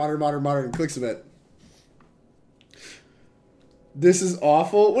 Modern. Clicks a bit. This is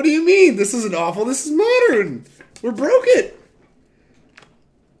awful. What do you mean? This isn't awful. This is modern. We're broke it.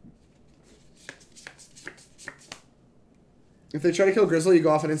 If they try to kill Grizzle, you go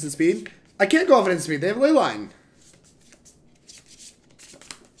off at instant speed. I can't go off at instant speed. They have Leyline.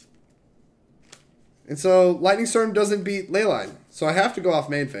 And so Lightning Storm doesn't beat Leyline. So I have to go off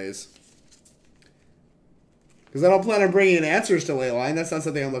main phase. Because I don't plan on bringing in answers to Leyline. That's not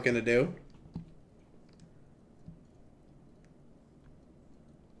something I'm looking to do.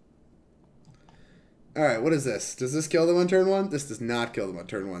 Alright, what is this? Does this kill them on turn 1? This does not kill them on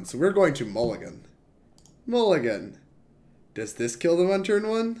turn 1. So we're going to mulligan. Mulligan. Does this kill them on turn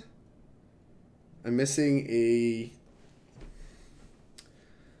 1? I'm missing a...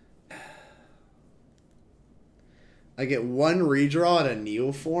 I get 1 redraw at a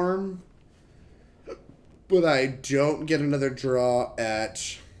Neoform. But I don't get another draw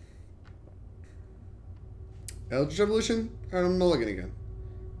at... Eldritch Evolution? Alright, I'm mulligan again.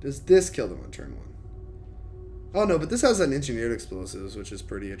 Does this kill them on turn 1? Oh no, but this has an engineered explosives, which is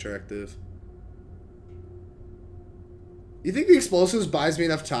pretty attractive. You think the explosives buys me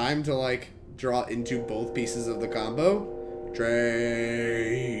enough time to, like, draw into both pieces of the combo?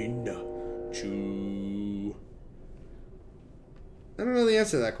 Drain. Chew. I don't know the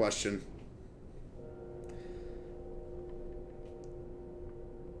answer to that question.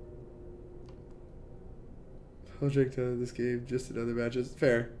 Project out of this game, just another matches.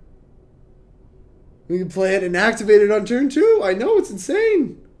 Fair. We can play it and activate it on turn 2. I know, it's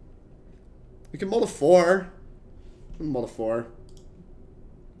insane. We can mull to 4. Mull to 4.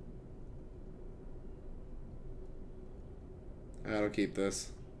 I don't keep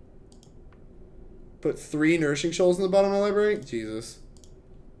this. Put 3 Nourishing Shoals in the bottom of my library? Jesus.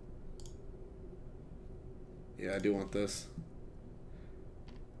 Yeah, I do want this.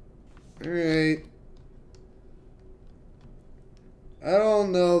 Alright. I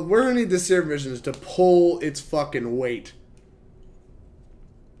don't know. We're going to need the Serum Visions to pull its fucking weight.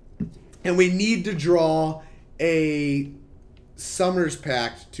 And we need to draw a Summoner's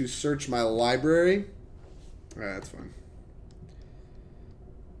Pact to search my library. Alright, that's fine.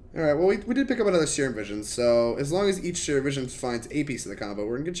 Alright, well, we did pick up another Serum Vision, so as long as each Serum Vision finds a piece of the combo,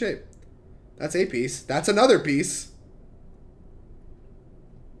 we're in good shape. That's a piece. That's another piece.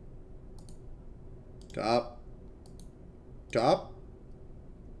 Top. Top.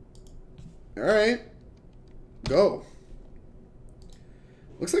 Alright. Go.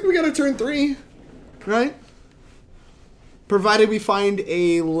 Looks like we got a turn 3. Right? Provided we find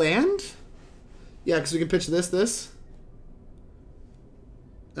a land. Yeah, because we can pitch this.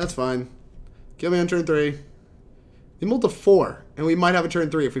 That's fine. Kill me on turn 3. We mulled to 4. And we might have a turn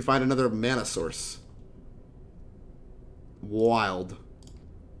 3 if we find another mana source. Wild.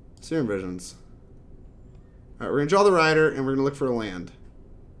 Serum Visions. Alright, we're going to draw the Rider, and we're going to look for a land.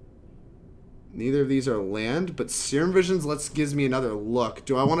 Neither of these are land, but Serum Visions gives me another look.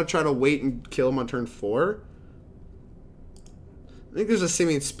 Do I want to try to wait and kill him on turn 4? I think there's a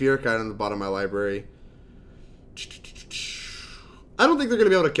Simian Spirit Guide on the bottom of my library. I don't think they're going to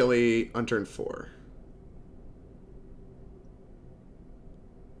be able to kill me on turn 4.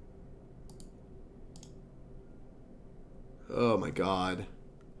 Oh my god.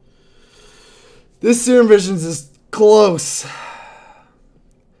 This Serum Visions is close. So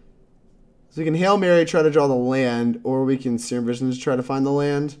we can Hail Mary, try to draw the land, or we can Serum Visions, try to find the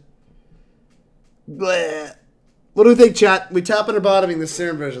land. Blech. What do we think, chat? We tap into bottoming the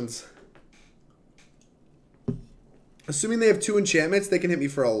Serum Visions. Assuming they have 2 enchantments, they can hit me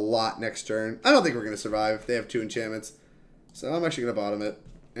for a lot next turn. I don't think we're going to survive if they have 2 enchantments. So I'm actually going to bottom it.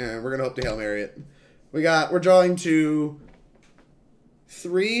 And we're going to hope to Hail Mary it. We're drawing to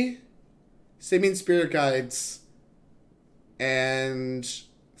 3 Simian Spirit Guides and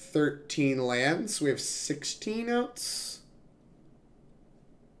 13 lands. We have 16 outs.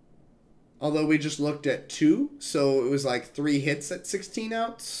 Although we just looked at 2, so it was like 3 hits at 16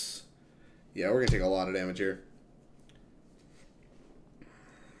 outs. Yeah, we're going to take a lot of damage here.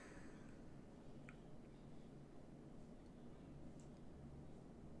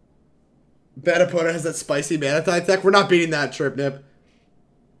 Bad opponent has that spicy mana type deck. We're not beating that, Tripnip.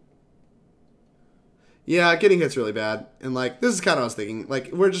 Yeah, getting hit's really bad. And, like, this is kind of what I was thinking.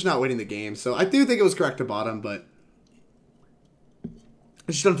 Like, we're just not winning the game. So, I do think it was correct to bottom, but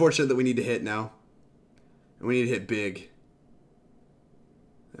it's just unfortunate that we need to hit now. And we need to hit big.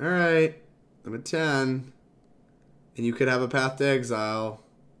 Alright. I'm at 10. And you could have a Path to Exile.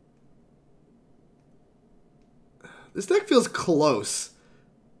 This deck feels close.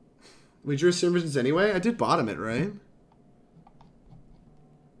 We drew Serum Visions anyway? I did bottom it, right?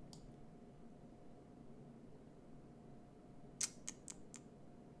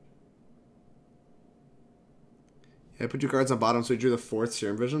 Yeah, I put 2 cards on bottom, so we drew the 4th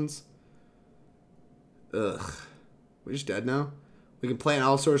Serum Visions. Ugh. We're just dead now? We can play an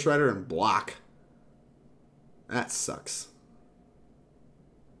Allosaurus Rider and block. That sucks.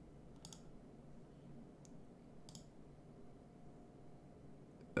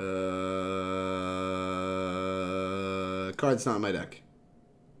 Card's not in my deck.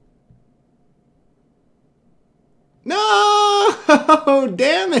 No!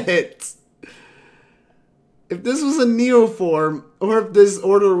 Damn it! If this was a Neoform, or if this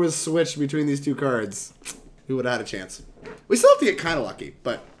order was switched between these 2 cards, we would have had a chance. We still have to get kind of lucky,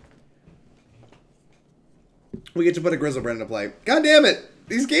 but we get to put a Griselbrand into play. God damn it!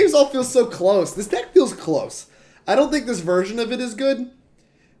 These games all feel so close. This deck feels close. I don't think this version of it is good.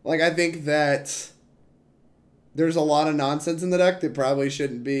 Like, I think that there's a lot of nonsense in the deck that probably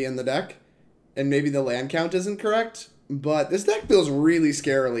shouldn't be in the deck. And maybe the land count isn't correct. But this deck feels really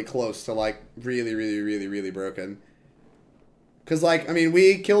scarily close to, like, really, really, really, really broken. Because, like, I mean,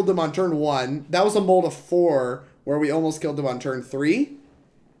 we killed them on turn 1. That was a mold of 4 where we almost killed them on turn 3.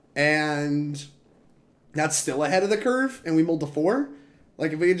 And that's still ahead of the curve. And we mold to 4.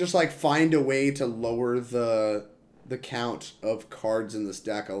 Like, if we could just, like, find a way to lower the count of cards in this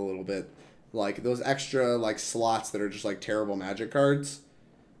deck a little bit. Like, those extra, like, slots that are just, like, terrible magic cards.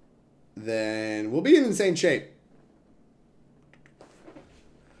 Then we'll be in insane shape.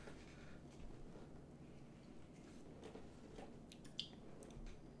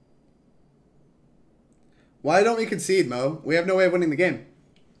 Why don't we concede, Mo? We have no way of winning the game.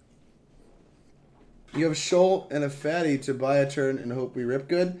 You have a Shoal and a Fatty to buy a turn and hope we rip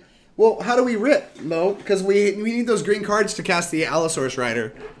good. Well, how do we rip, Mo? Because we need those green cards to cast the Allosaurus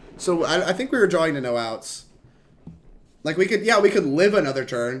Rider. So I think we were drawing to no outs. Like, we could live another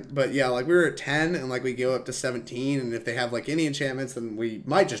turn. But, yeah, like, we were at 10, and, like, we go up to 17. And if they have, like, any enchantments, then we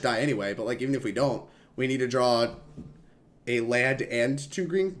might just die anyway. But, like, even if we don't, we need to draw a land and two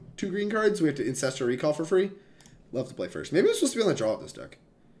green cards. We have to Ancestral Recall for free. Love to play first. Maybe I'm supposed to be on the draw with this deck.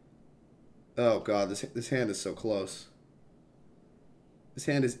 Oh, God, this hand is so close. This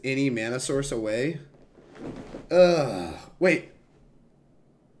hand is any mana source away. Wait.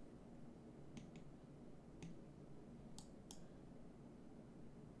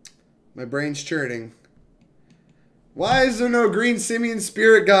 My brain's churning. Why is there no green Simian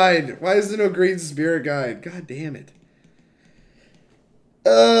Spirit Guide? Why is there no green Spirit Guide? God damn it.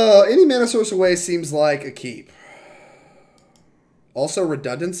 Any mana source away seems like a keep. Also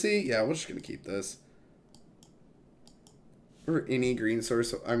redundancy. Yeah, we're just gonna keep this. Or any green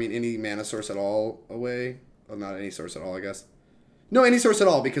source. I mean, any mana source at all away. Well, not any source at all, I guess. No, any source at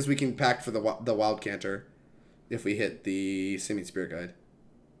all, because we can pack for the Wild Cantor if we hit the Simian Spirit Guide.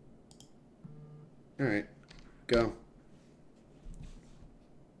 Alright. Go.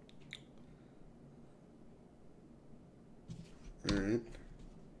 Alright.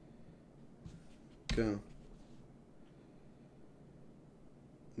 Go.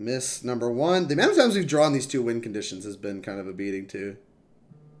 Miss number 1. The amount of times we've drawn these 2 win conditions has been kind of a beating, too.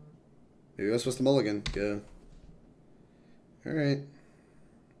 Maybe I was supposed to mulligan. Go. Alright.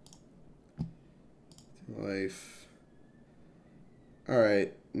 Life.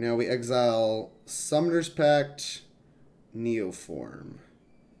 Alright. Now we exile Summoner's Pact, Neoform.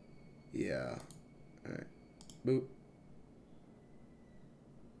 Yeah. Alright. Boop.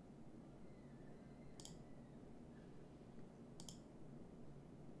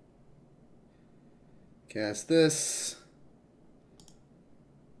 Cast this.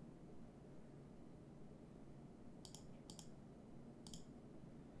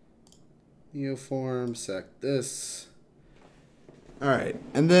 Neoform, sack this. Alright,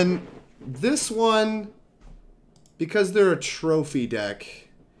 and then this one, because they're a trophy deck,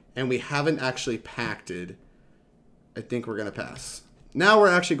 and we haven't actually pacted, I think we're going to pass. Now we're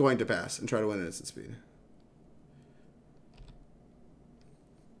actually going to pass and try to win at instant speed.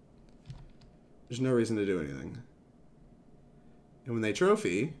 There's no reason to do anything. And when they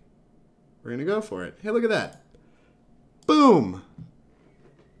trophy, we're going to go for it. Hey, look at that. Boom!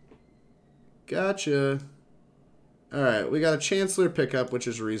 Gotcha. Alright, we got a Chancellor pickup, which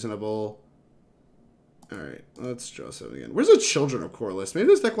is reasonable. Alright, let's draw 7 again. Where's the Children of Corliss? Maybe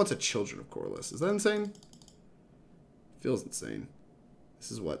this deck wants a Children of Corliss. Is that insane? Feels insane.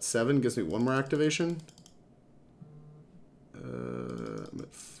 This is what, 7? Gives me 1 more activation? I'm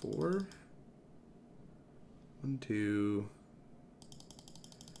at 4. 1, 2...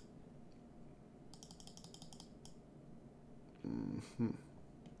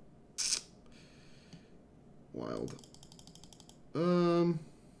 Wild. We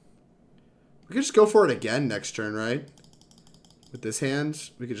could just go for it again next turn, right? With this hand,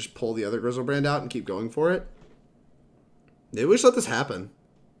 we could just pull the other Griselbrand out and keep going for it. Maybe we should let this happen.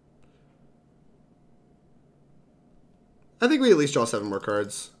 I think we at least draw 7 more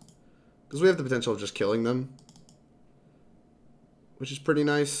cards. Because we have the potential of just killing them. Which is pretty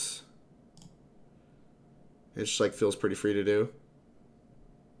nice. It just like feels pretty free to do.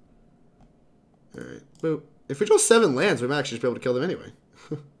 Alright, boop. If we draw 7 lands, we might actually just be able to kill them anyway.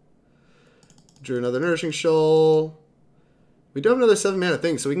 Drew another Nourishing Shoal. We do have another 7 mana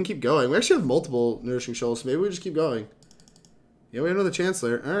thing, so we can keep going. We actually have multiple Nourishing Shoals, so maybe we just keep going. Yeah, we have another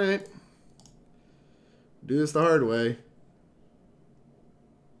Chancellor. Alright. Do this the hard way.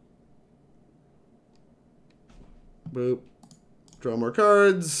 Boop. Draw more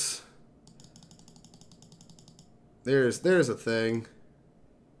cards. There's a thing.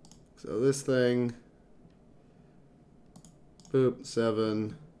 So this thing. Boop,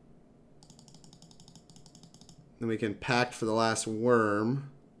 7. Then we can pact for the last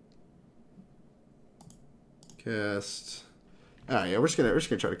worm. Cast. Ah, yeah, we're just gonna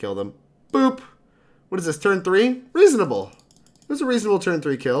try to kill them. Boop. What is this? Turn 3? Reasonable. It was a reasonable turn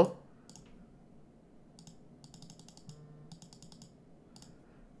 3 kill.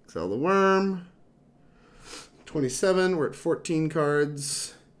 Exile the worm. 27. We're at 14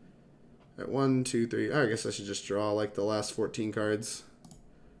 cards. At 1, 2, 3. Oh, I guess I should just draw like the last 14 cards.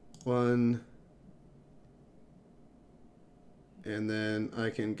 1. And then I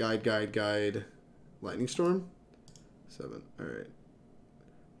can guide Lightning Storm. 7. Alright.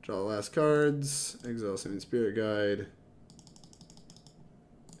 Draw the last cards. Exile Simian Spirit Guide.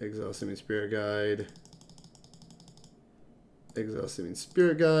 Exile Simian Spirit Guide. Exile Simian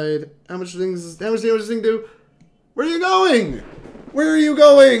Spirit Guide. How much damage does this thing do? Where are you going? Where are you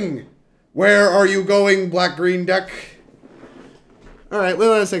going? Where are you going, black-green deck? Alright,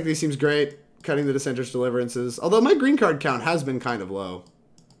 Leyline of Sanctity seems great. Cutting the Dissenter's Deliverances. Although my green card count has been kind of low.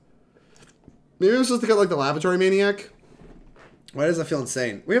 Maybe I'm supposed to cut like the Laboratory Maniac. Why does that feel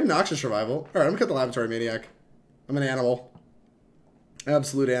insane? We have Noxious Revival. Alright, I'm gonna cut the Laboratory Maniac. I'm an animal.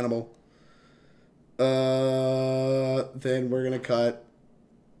 Absolute animal. Then we're gonna cut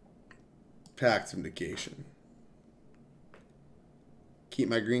Pact of Negation. Keep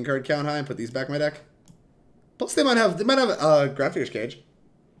my green card count high and put these back in my deck. Plus they might have Gravedigger's Cage.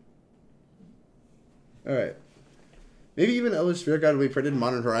 Alright. Maybe even Eldritch Spirit Guide will be printed in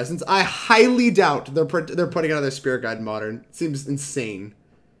Modern Horizons. I highly doubt they're putting another Spirit Guide in Modern. It seems insane.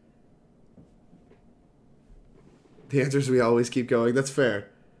 The answer is we always keep going. That's fair.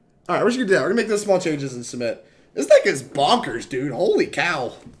 All right, we're just going to do that. We're going to make those small changes and submit. This deck is bonkers, dude. Holy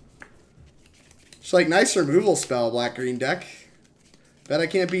cow. It's like nice removal spell, black-green deck. Bet I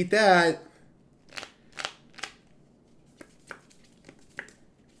can't beat that.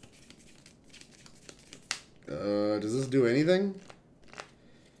 Does this do anything?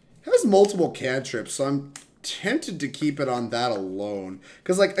 It has multiple cantrips, so I'm tempted to keep it on that alone.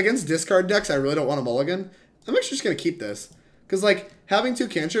 Because, like, against discard decks, I really don't want a mulligan. I'm actually just going to keep this. Because, like, having 2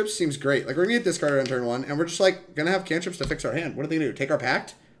 cantrips seems great. Like, we're going to get discarded on turn 1, and we're just, like, going to have cantrips to fix our hand. What are they going to do? Take our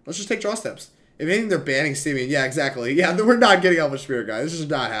Pact? Let's just take draw steps. If anything, they're banning Simian. Yeah, exactly. Yeah, we're not getting Elvish Spirit Guide. This is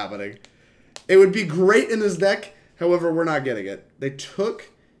not happening. It would be great in this deck. However, we're not getting it. They took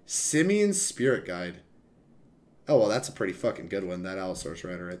Simian's Spirit Guide. Oh, well, that's a pretty fucking good one, that Allosaurus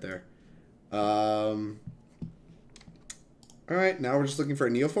Rider right there. Alright, now we're just looking for a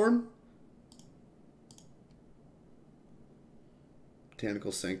Neoform.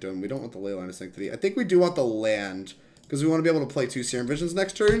 Botanical Sanctum. We don't want the Leyline of Sanctity. I think we do want the land, because we want to be able to play 2 Serum Visions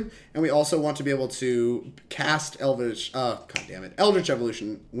next turn, and we also want to be able to cast Eldritch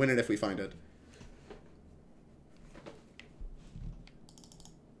Evolution, win it if we find it.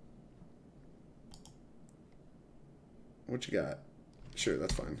 What you got? Sure,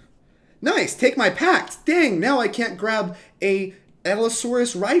 that's fine. Nice! Take my Pact! Dang, now I can't grab a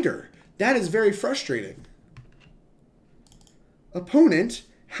Allosaurus Rider. That is very frustrating. Opponent,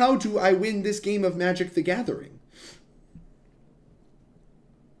 how do I win this game of Magic the Gathering?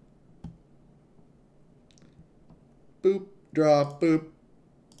 Boop, draw, boop.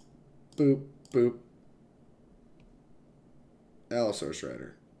 Boop, boop. Allosaurus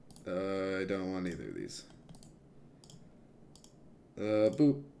Rider. I don't want either of these.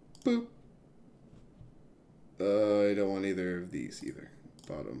 Boop, boop. I don't want either of these either.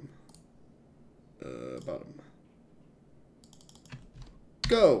 Bottom. Bottom.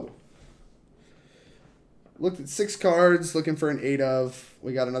 Go! Looked at 6 cards, looking for an 8 of.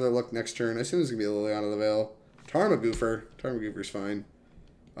 We got another look next turn. I assume there's going to be a Leyline of the Veil. Tarmagoofer. Tarmagoofer's fine.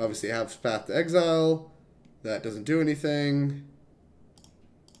 Obviously, have Path to Exile. That doesn't do anything.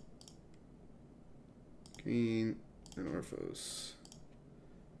 Green. Manamorphose.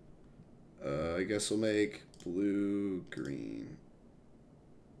 I guess we'll make blue, green.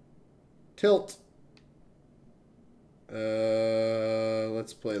 Tilt.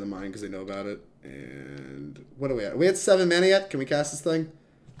 Let's play the mine because they know about it. And what are we at? Are we at 7 mana yet? Can we cast this thing?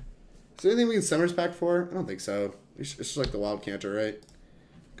 Is there anything we can Summer's Pact for? I don't think so. It's just like the Wild Cantor, right?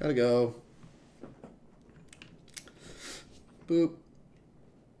 Gotta go. Boop.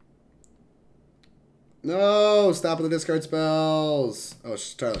 No! Stop with the discard spells! Oh, it's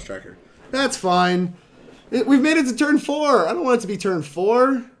just Tireless Tracker. That's fine. We've made it to turn 4. I don't want it to be turn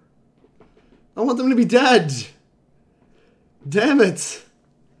 4. I want them to be dead. Damn it.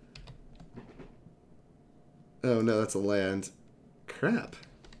 Oh, no, that's a land. Crap.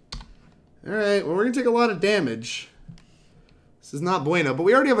 Alright, well, we're going to take a lot of damage. This is not bueno, but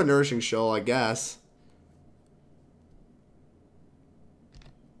we already have a Nourishing Shoal, I guess.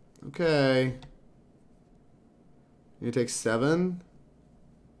 Okay. You take 7.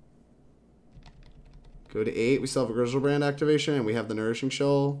 Go to 8. We still have a Griselbrand activation, and we have the Nourishing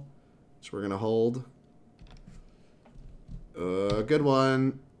Shoal, which we're going to hold. Good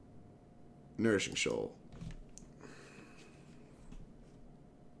one. Nourishing Shoal.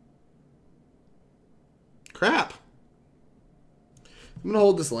 Crap. I'm going to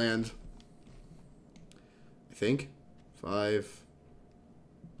hold this land. I think. 5.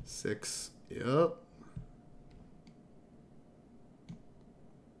 6. Yep.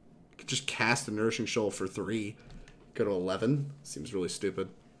 Just cast a Nourishing Shoal for 3. Go to 11. Seems really stupid.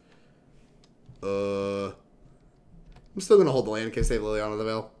 I'm still gonna hold the land in case they have Leyline of the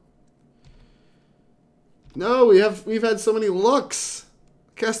Veil. No, we've had so many looks.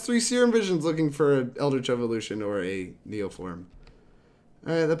 Cast 3 Serum Visions looking for an Eldritch Evolution or a Neoform.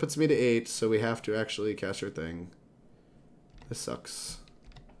 Alright, that puts me to 8, so we have to actually cast our thing. This sucks.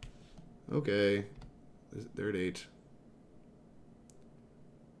 Okay. They're at 8.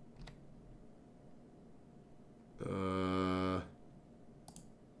 Uh,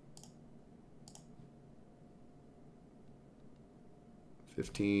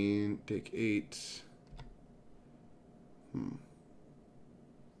 15, take 8.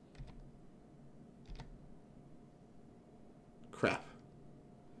 Crap.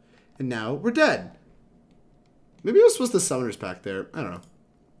 And now we're dead. Maybe it was supposed to Summoner's Pact there. I don't know.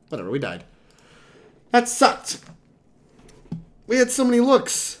 Whatever, we died. That sucked. We had so many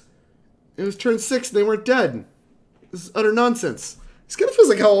looks. It was turn 6 and they weren't dead. This is utter nonsense. This kind of feels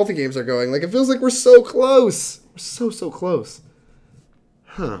like how all the games are going. Like, it feels like we're so close. We're so close.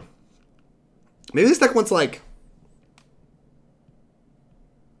 Huh. Maybe this deck wants, like...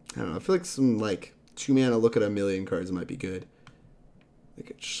 I don't know. I feel like some, like, 2-mana look at a million cards might be good.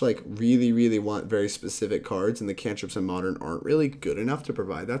 Like, just, like, really want very specific cards, and the cantrips in Modern aren't really good enough to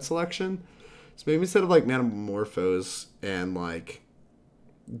provide that selection. So maybe instead of, like, Manamorphose and, like,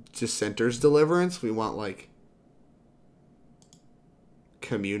 Dissenter's Deliverance, we want, like,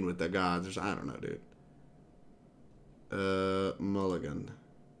 Commune with the Gods. I don't know, dude. Mulligan.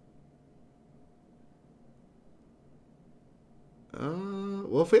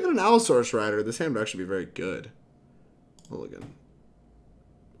 Well, if we had an Allosaurus Rider, this hand would actually be very good. Mulligan.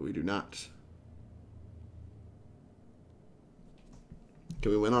 But we do not.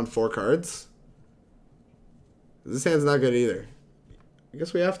 Can we win on 4 cards? This hand's not good either. I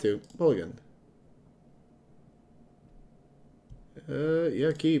guess we have to. Mulligan.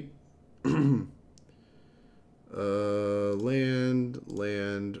 Yeah, keep.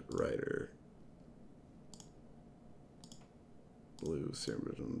 Land, Rider. Blue, Serum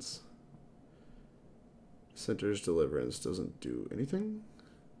Visions. Center's Deliverance doesn't do anything.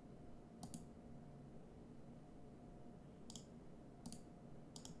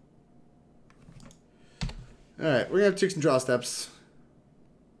 Alright, we're gonna have to take some draw steps.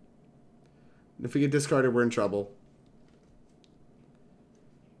 And if we get discarded, we're in trouble.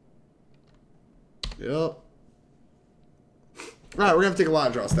 Yep. Alright, we're gonna have to take a lot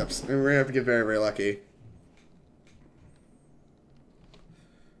of draw steps. And we're gonna have to get very lucky.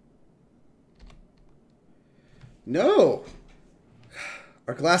 No!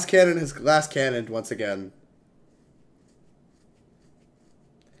 Our glass cannon has glass cannoned once again.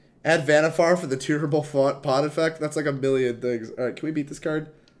 Add Vanifar for the tunable pod effect. That's like a million things. Alright, can we beat this card?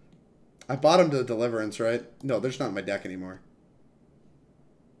 I bought him to Deliverance, right? No, they're just not in my deck anymore.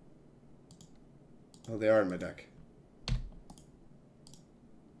 Oh, they are in my deck.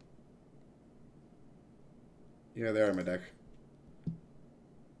 Yeah, they are in my deck.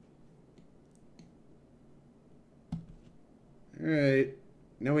 Alright.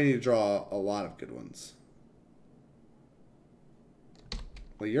 Now we need to draw a lot of good ones.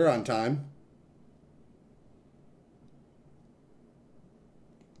 Well, you're on time.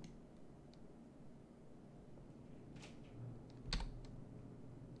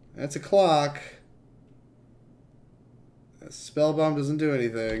 That's a clock. A spell bomb doesn't do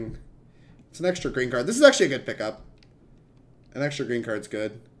anything. It's an extra green card. This is actually a good pickup. An extra green card's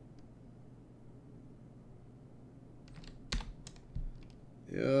good.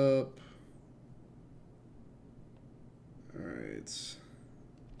 Yep. Alright.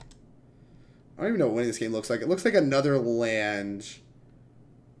 I don't even know what winning this game looks like. It looks like another land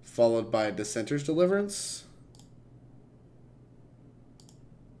followed by Dissenter's Deliverance.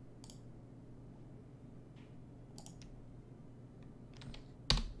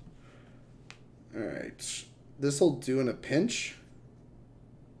 Alright. This'll do in a pinch.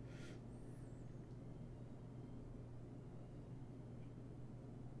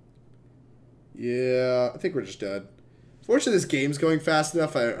 Yeah, I think we're just dead. Fortunately, this game's going fast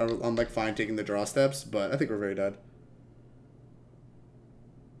enough. I'm like fine taking the draw steps, but I think we're very dead.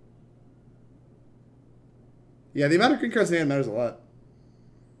 Yeah, the amount of green cards in the hand matters a lot.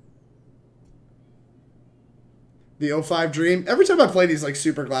 The 0-5 Dream. Every time I play these like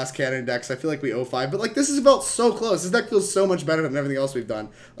super glass cannon decks, I feel like we 0-5. But like this is about so close. This deck feels so much better than everything else we've done.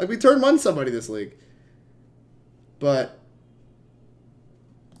 Like we turn 1 somebody this league. But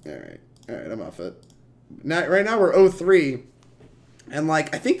alright, I'm off it. Now, right now we're 0-3, and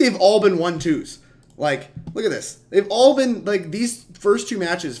like I think they've all been 1-2s. Like, look at this. They've all been like these first 2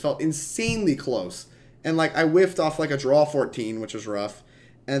 matches felt insanely close, and like I whiffed off like a draw 14, which was rough,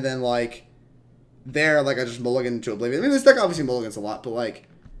 and then like there like I just mulliganed to Oblivion. I mean this deck obviously mulligans a lot, but like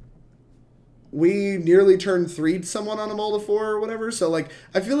we nearly turned 3'd someone on a mull to 4 or whatever. So like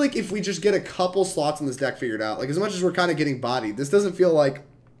I feel like if we just get a couple slots in this deck figured out, like as much as we're kind of getting bodied, this doesn't feel like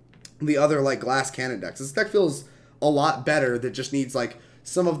the other like glass cannon decks. This deck feels a lot better. That just needs like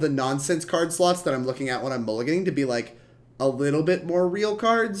some of the nonsense card slots that I'm looking at when I'm mulliganing to be like a little bit more real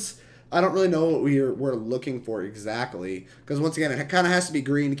cards. I don't really know what we're looking for exactly, because once again it kind of has to be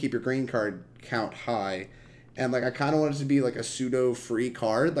green to keep your green card count high, and like I kind of want it to be like a pseudo free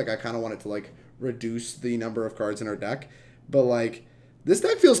card. Like I kind of want it to like reduce the number of cards in our deck, but like this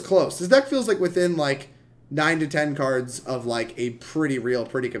deck feels close. This deck feels like within like 9 to 10 cards of like a pretty real,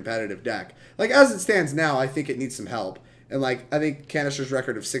 pretty competitive deck. Like as it stands now, I think it needs some help. And like I think Canister's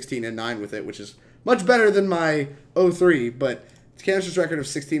record of 16-9 with it, which is much better than my 0-3, but Canister's record of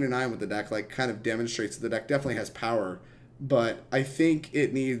 16-9 with the deck like kind of demonstrates that the deck definitely has power. But I think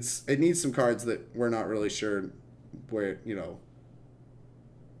it needs some cards that we're not really sure where, you know,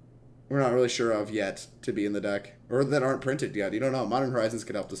 we're not really sure of yet to be in the deck. Or that aren't printed yet. You don't know. Modern Horizons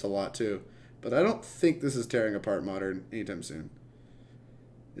could help us a lot, too. But I don't think this is tearing apart Modern anytime soon.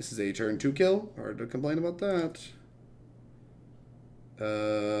 This is a turn 2 kill. Hard to complain about that.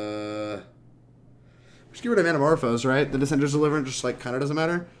 Just get rid of Manamorphose, right? The Dissenter's Deliverance just, like, kind of doesn't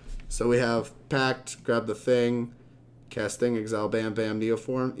matter. So we have Pact, grab the thing, cast thing, exile, bam, bam,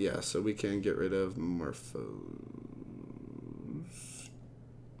 Neoform. Yeah, so we can get rid of Morphose.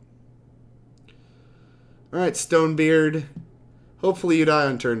 Alright, Stonebeard. Hopefully you die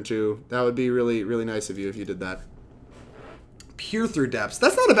on turn 2. That would be really, really nice of you if you did that. Peer Through Depths.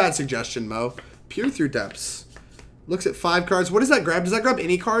 That's not a bad suggestion, Mo. Peer Through Depths. Looks at 5 cards. What does that grab? Does that grab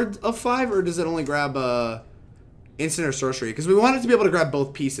any card of 5, or does it only grab instant or sorcery? Because we want it to be able to grab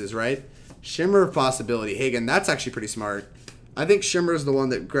both pieces, right? Shimmer of Possibility. Hagen, that's actually pretty smart. I think Shimmer is the one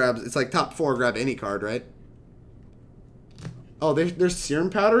that grabs... It's like top 4 grab any card, right? Oh, there's Serum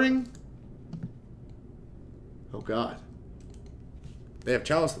Powdering? Oh, God. They have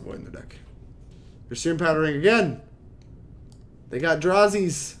Chalice the Void in the deck. They're Serum Powdering again. They got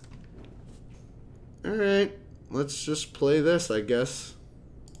Drazies. Alright. Let's just play this, I guess.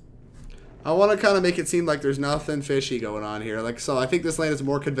 I want to kind of make it seem like there's nothing fishy going on here. Like, so I think this land is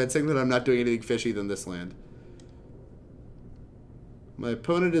more convincing that I'm not doing anything fishy than this land. My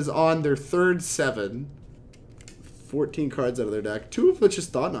opponent is on their third 7. 14 cards out of their deck. 2 of which is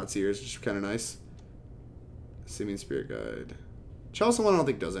Thought-Knot Seers, which is kind of nice. Simian Spirit Guide. Chalice on 1 I don't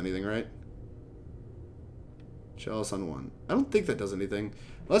think does anything, right? Chalice on 1. I don't think that does anything.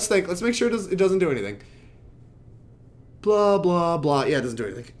 Let's think. Let's make sure it doesn't do anything. Blah, blah, blah. Yeah, it doesn't do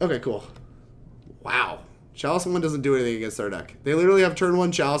anything. Okay, cool. Wow. Chalice on 1 doesn't do anything against our deck. They literally have turn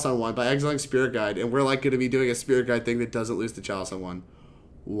 1 Chalice on 1 by exiling Spirit Guide, and we're like going to be doing a Spirit Guide thing that doesn't lose the Chalice on 1.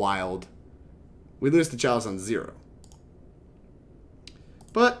 Wild. We lose the Chalice on 0.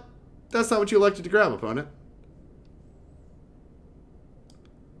 But that's not what you elected to grab, opponent.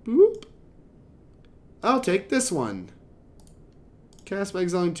 Boop. I'll take this one. Cast by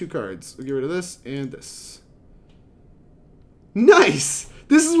exiling 2 cards. We'll get rid of this and this. Nice!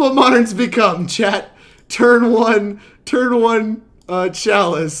 This is what Modern's become, chat. Turn 1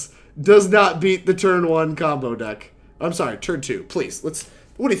 Chalice does not beat the turn 1 combo deck. I'm sorry, turn 2. Please, let's...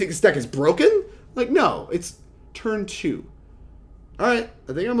 What do you think, this deck is broken? Like, no, it's turn 2. Alright,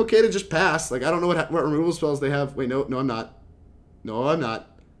 I think I'm okay to just pass. Like, I don't know what removal spells they have. Wait, no, I'm not. No, I'm not.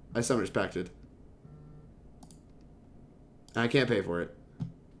 I Summoner's Pacted. I can't pay for it.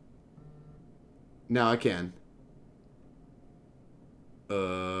 Now I can.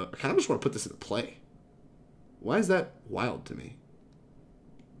 I kind of just want to put this into play. Why is that wild to me?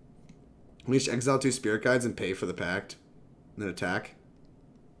 We just exile 2 Spirit Guides and pay for the Pact. And then attack.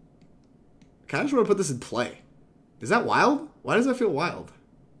 I kind of just want to put this in play. Is that wild? Why does that feel wild?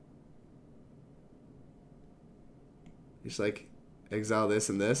 Just like exile this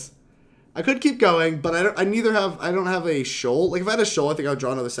and this. I could keep going, but I don't have a shoal. Like if I had a shoal, I think I would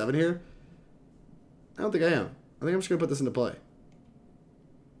draw another 7 here. I don't think I am. I think I'm just gonna put this into play.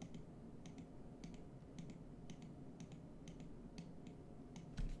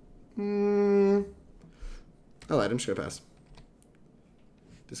 I lied, I'm just gonna pass.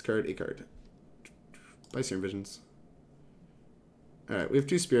 Discard a card. Buy Serum Visions. Alright, we have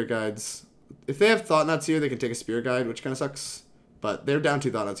 2 Spirit Guides. If they have Thought-Knots here, they can take a Spirit Guide, which kind of sucks. But they're down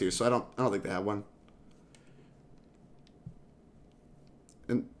 2 Thought-Knots here, so I don't think they have one.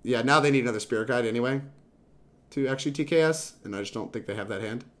 And yeah, now they need another Spirit Guide anyway to actually TKS, and I just don't think they have that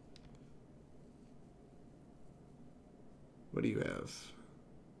hand. What do you have?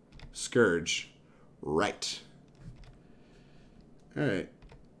 Scourge. Right. Alright.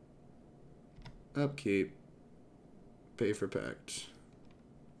 Upkeep. Pay for Pact.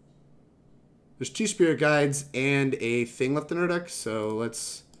 There's 2 Spirit Guides and a thing left in our deck, so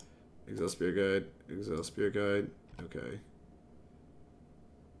let's exile Spirit Guide, exile Spirit Guide. Okay.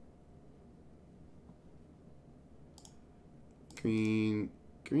 Green,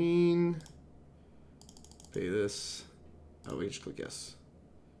 green. Pay this. Oh, we just click yes.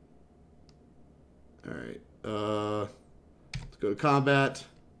 Alright. Let's go to combat.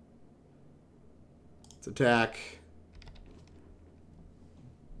 Let's attack.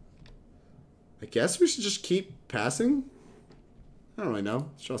 I guess we should just keep passing. I don't really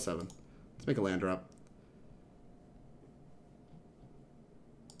know. Let's draw 7. Let's make a land drop.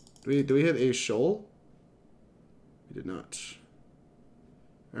 Do we hit a shoal? We did not.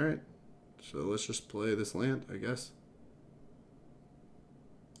 Alright. So let's just play this land, I guess.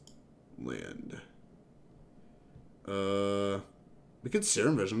 Land. We could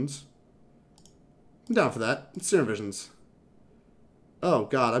Serum Visions. I'm down for that. It's Serum Visions. Oh,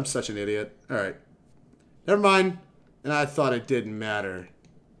 God, I'm such an idiot. Alright. Never mind. And I thought it didn't matter.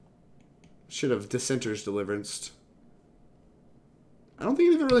 Should have Dissenter's Deliverance. I don't think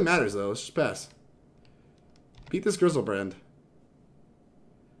it even really matters, though. Let's just pass. Beat this Griselbrand.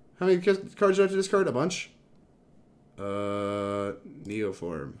 How many cards do I have to discard? A bunch?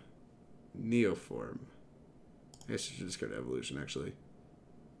 Neoform. Neoform. I guess you should discard Evolution, actually.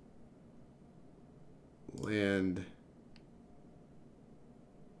 Land.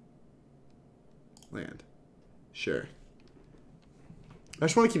 Land. Sure. I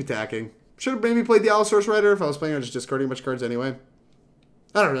just want to keep attacking. Should have maybe played the Allosaurus Rider if I was playing on just discarding a bunch of cards anyway.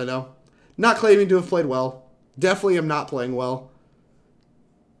 I don't really know. Not claiming to have played well. Definitely am not playing well.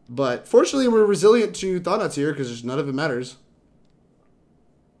 But fortunately, we're resilient to Thought-Nuts here because none of it matters.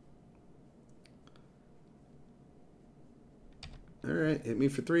 Alright, hit me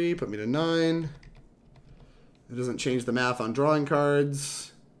for 3, put me to 9. It doesn't change the math on drawing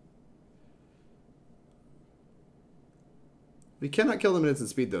cards. We cannot kill them at instant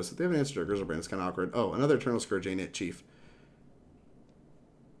speed, though, so if they have an answer to our Griselbrand, it's kind of awkward. Oh, another Eternal Scourge ain't it, Chief.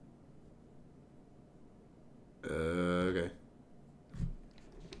 Okay.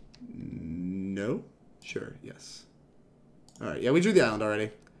 No? Sure, yes. Alright, yeah, we drew the island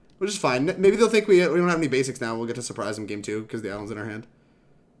already. Which is fine. Maybe they'll think we don't have any basics now. We'll get to surprise them game 2 because the island's in our hand.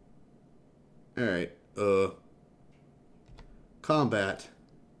 Alright. Combat.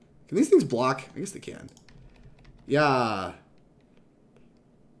 Can these things block? I guess they can. Yeah.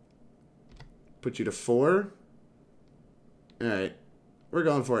 Put you to 4. Alright. We're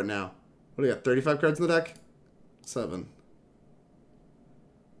going for it now. What do we got? 35 cards in the deck? 7.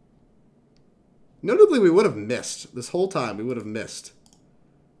 Notably, we would have missed. This whole time, we would have missed.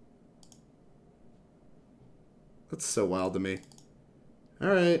 That's so wild to me.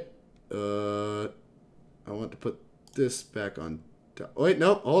 Alright. I want to put this back on. Oh, wait,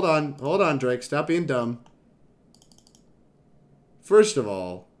 nope. Hold on. Hold on, Drake. Stop being dumb. First of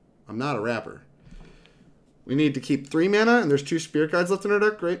all, I'm not a rapper. We need to keep 3 mana, and there's 2 spirit guides left in our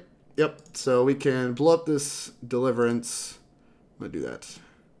deck, right? Yep. So we can blow up this Deliverance. I'm going to do that.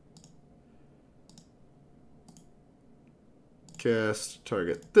 Cast,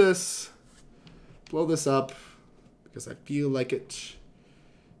 target this. Blow this up, because I feel like it.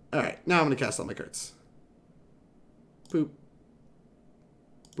 Alright, now I'm going to cast all my cards. Boop.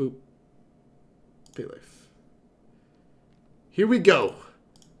 Boop. Pay life. Here we go.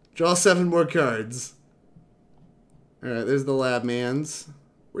 Draw 7 more cards. Alright, there's the lab mans.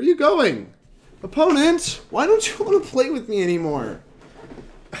 Where are you going? Opponent, why don't you want to play with me anymore?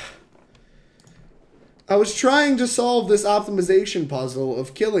 I was trying to solve this optimization puzzle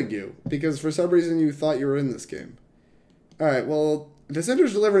of killing you, because for some reason you thought you were in this game. Alright, well,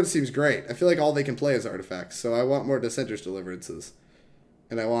 Dissenter's Deliverance seems great. I feel like all they can play is artifacts, so I want more Dissenter's Deliverances.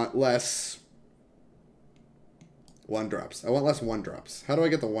 And I want less 1-drops. I want less 1-drops. How do I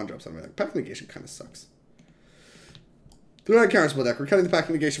get the 1-drops on my deck? Pact of Negation kind of sucks. 3 counterspell deck. We're cutting the Pact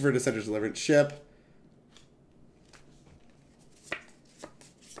of Negation for Dissenter's Deliverance. Ship.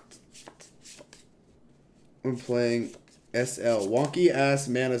 I'm playing SL. Wonky ass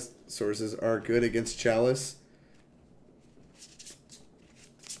mana sources are good against Chalice.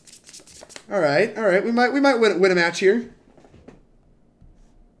 Alright, alright. We might win a match here.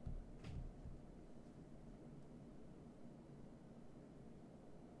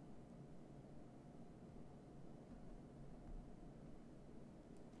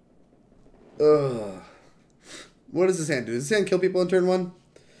 Ugh. What does this hand do? Does this hand kill people in turn 1?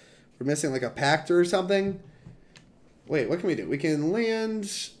 We're missing like a Pact or something? Wait, what can we do? We can land...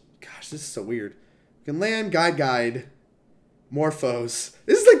 Gosh, this is so weird. We can land, guide, Morphose.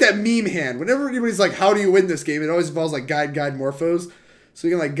 This is like that meme hand. Whenever anybody's like, how do you win this game? It always involves like guide, Morphose. So we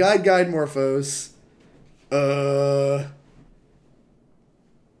can like guide, Morphose.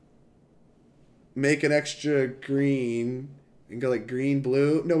 Make an extra green. We can go like green,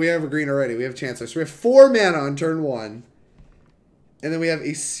 blue. No, we have a green already. We have Chancellor. So we have 4 mana on turn 1. And then we have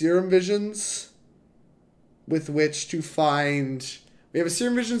a Serum Visions with which to find... We have a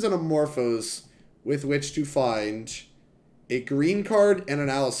Serum Visions and a Morphose with which to find a green card and an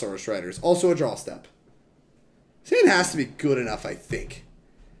Allosaurus Rider. Also a draw step. This hand has to be good enough, I think.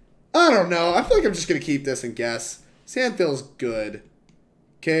 I don't know. I feel like I'm just going to keep this and guess. This hand feels good.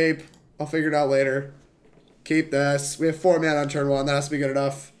 Cape. I'll figure it out later. Keep this. We have 4 mana on turn 1. That has to be good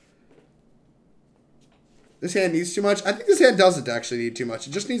enough. This hand needs too much. I think this hand doesn't actually need too much.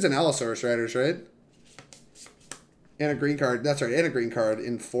 It just needs an Allosaurus Riders, right? And a green card. That's right. And a green card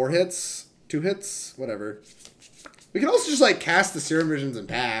in 4 hits. 2 hits. Whatever. We can also just like cast the Serum Visions and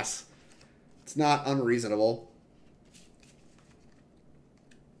pass. It's not unreasonable.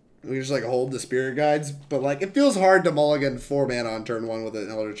 We just like hold the spirit guides, but like it feels hard to mulligan 4 mana on turn 1 with an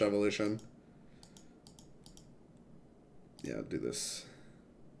Eldritch Evolution. Yeah, I'll do this.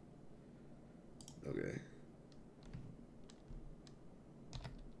 Okay.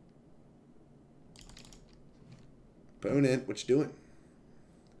 Opponent, what you doing?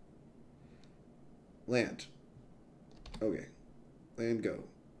 Land. Okay. Land, go.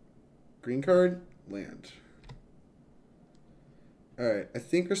 Green card, land. Alright, I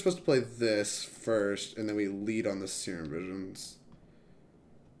think we're supposed to play this first, and then we lead on the Serum Visions.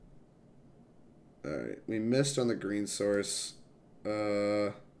 Alright, we missed on the green source.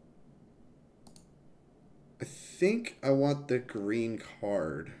 I think I want the green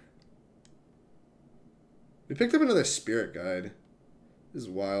card. We picked up another spirit guide. This is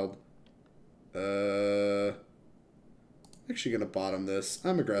wild. I'm actually gonna bottom this.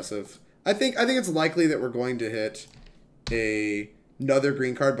 I'm aggressive. I think it's likely that we're going to hit another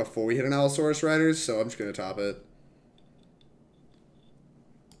green card before we hit an Allosaurus Rider, so I'm just gonna top it.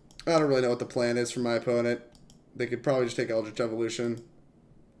 I don't really know what the plan is for my opponent. They could probably just take Eldritch Evolution.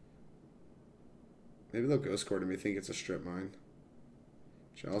 Maybe they'll Ghost Court me think it's a strip mine.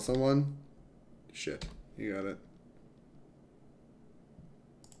 Chalice on one? Shit. You got it.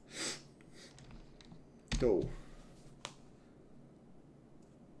 Go.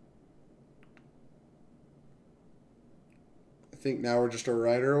 I think now we're just a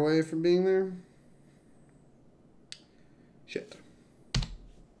rider away from being there. Shit.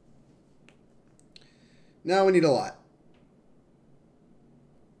 Now we need a lot.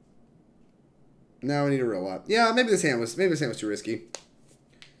 Now we need a real lot. Yeah, maybe this hand was too risky.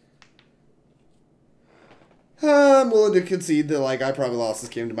 I'm willing to concede that like I probably lost this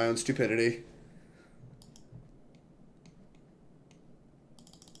game to my own stupidity.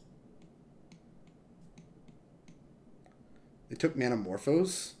 They took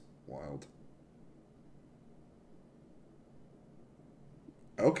Manamorphose? Wild.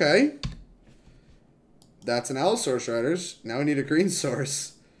 Okay. That's an Allosaurus Riders. Now we need a green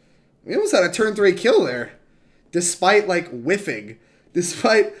source. We almost had a turn 3 kill there. Despite, like, whiffing.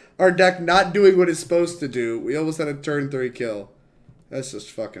 Despite our deck not doing what it's supposed to do, we almost had a turn 3 kill. That's just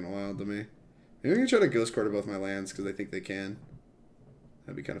fucking wild to me. Maybe I'm going to try to Ghost Quarter both my lands because I think they can.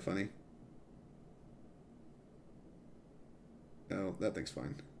 That'd be kind of funny. Oh, that thing's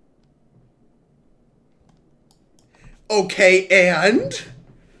fine. Okay, and...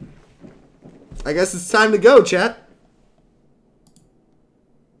 I guess it's time to go, chat.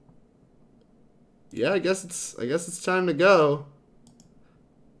 Yeah, I guess it's time to go.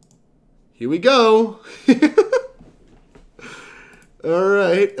 Here we go.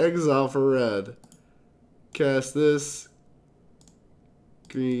 Alright, exile for red. Cast this.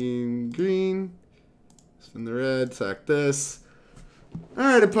 Green. Spin the red, sack this.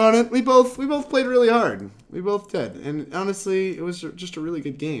 Alright, opponent. We both played really hard. We both did. And honestly, it was just a really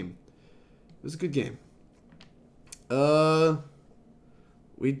good game. It was a good game.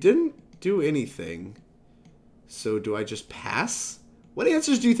 We didn't do anything. So do I just pass? What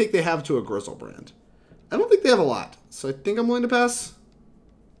answers do you think they have to a Griselbrand? I don't think they have a lot. So I think I'm willing to pass.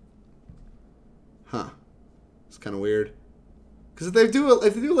 Huh. It's kind of weird. Because if they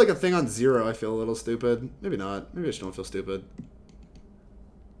do like a thing on 0, I feel a little stupid. Maybe not. Maybe I just don't feel stupid.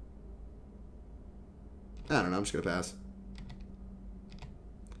 I don't know. I'm just going to pass.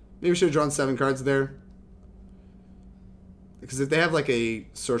 Maybe we should have drawn 7 cards there. Because if they have like a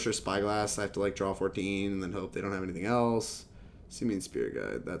Sorcerer Spyglass, I have to like draw 14 and then hope they don't have anything else. Simian Spirit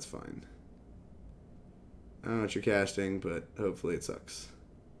Guide, that's fine. I don't know what you're casting, but hopefully it sucks.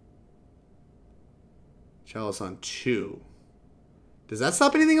 Chalice on 2. Does that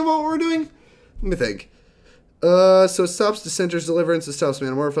stop anything of what we're doing? Let me think. So it stops Dissenter's Deliverance, it stops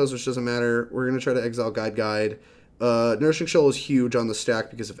Manamorphose, which doesn't matter. We're going to try to exile Guide. Nourishing Shoal is huge on the stack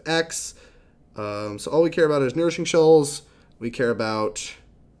because of X. So all we care about is Nourishing Shoals. We care about,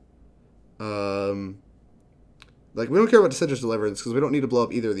 like, we don't care about Dissenter's Deliverance because we don't need to blow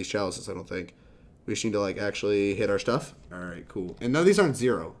up either of these chalices, I don't think. We just need to, like, actually hit our stuff. Alright, cool. And none of these aren't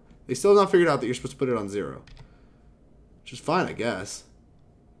 0. They still have not figured out that you're supposed to put it on 0. Which is fine, I guess.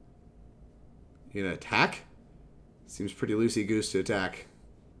 You gonna attack? Seems pretty loosey-goose to attack.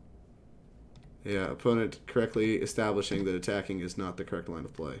 Yeah, opponent correctly establishing that attacking is not the correct line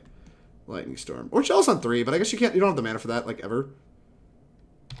of play. Lightning Storm. Or Chalice on 3, but I guess you don't have the mana for that, like, ever.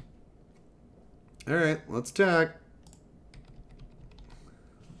 Alright, let's attack.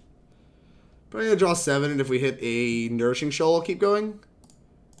 Probably gonna draw 7, and if we hit a Nourishing Shoal, I'll keep going.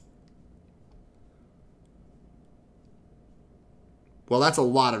 Well, that's a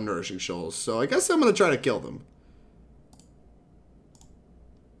lot of Nourishing Shoals, so I guess I'm going to try to kill them.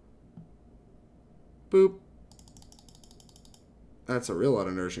 Boop. That's a real lot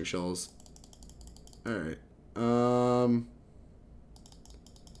of Nourishing Shoals. Alright. The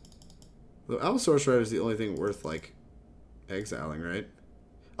Allosaurus Rider is the only thing worth, like, exiling, right?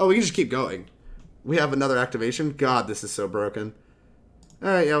 Oh, we can just keep going. We have another activation? God, this is so broken.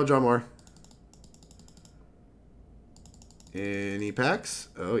 Alright, yeah, we'll draw more. Any packs?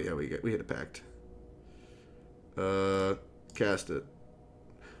 Oh, yeah, we hit a pact. Cast it.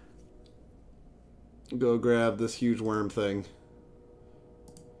 Go grab this huge worm thing.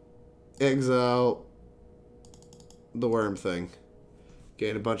 Exile the worm thing.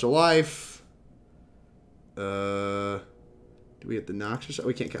 Gain a bunch of life. Do we hit the Noxious? Oh,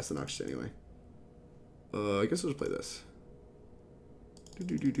 we can't cast the Noxious anyway. I guess we'll just play this.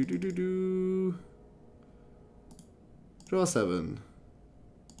 Draw 7.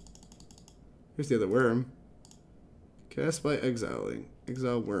 Here's the other worm. Cast by exiling.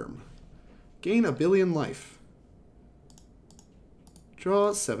 Exile worm. Gain a billion life.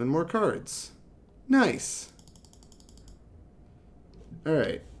 Draw 7 more cards. Nice.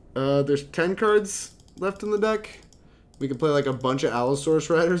 Alright. There's 10 cards left in the deck. We can play like a bunch of Allosaurus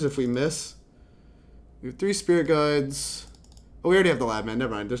Riders if we miss. We have 3 Spirit Guides. Oh, we already have the Lab Man.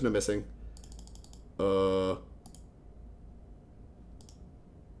 Never mind. There's no missing.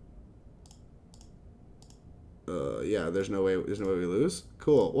 Yeah, there's no way we lose.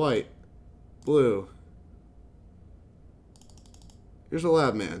 Cool. White. Blue. Here's a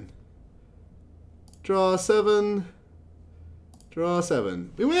Lab Man. Draw 7. Draw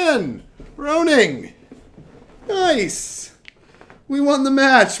 7. We win! We're owning! Nice! We won the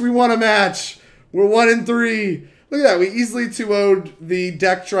match! We won a match! We're 1-3. Look at that. We easily 2-0'd the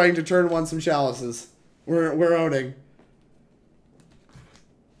deck trying to turn 1 some chalices. We're owning.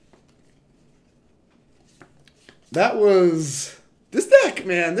 That was... This deck,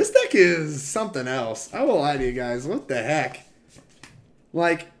 man. This deck is something else. I won't lie to you guys. What the heck?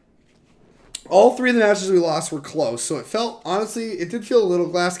 Like, all 3 of the matches we lost were close. So it felt, honestly, it did feel a little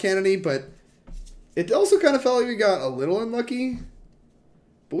glass cannon-y, but it also kind of felt like we got a little unlucky.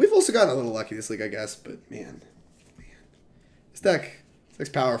 But we've also gotten a little lucky this league, I guess. But, man. This deck's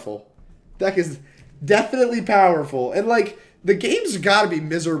powerful. Deck is definitely powerful. And, like, the games got to be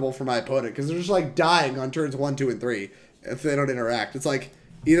miserable for my opponent because they're just, like, dying on turns 1, 2, and 3 if they don't interact. It's like,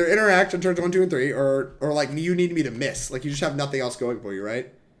 either interact on turns 1, 2, and 3, or like, you need me to miss. Like, you just have nothing else going for you,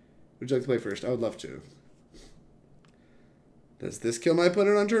 right? Would you like to play first? I would love to. Does this kill my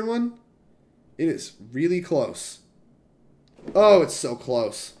opponent on turn 1? It is really close. Oh, it's so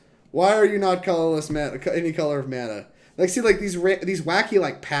close. Why are you not colorless mana? Any color of mana? Like, see, like, these wacky,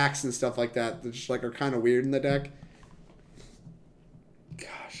 like, packs and stuff like that just, like, are kind of weird in the deck.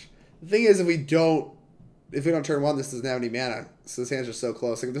 Gosh. The thing is, if we don't turn 1, this doesn't have any mana. So this hand's just so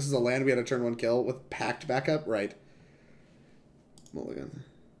close. Like, if this is a land we had a turn 1 kill with Pact backup, right. Mulligan.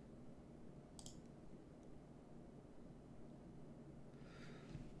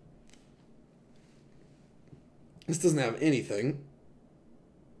 This doesn't have anything.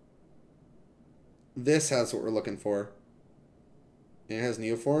 This has what we're looking for. And it has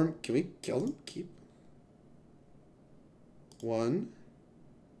Neoform. Can we kill them? Keep. 1.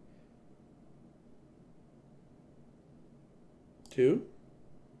 2.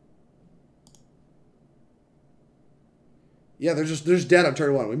 Yeah, they're just dead on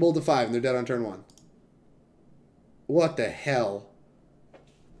turn 1. We mulled to 5 and they're dead on turn 1. What the hell?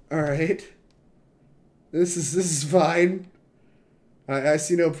 Alright. This is fine. I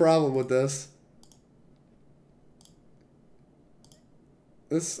see no problem with this.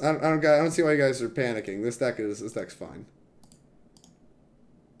 I don't see why you guys are panicking. This deck's fine.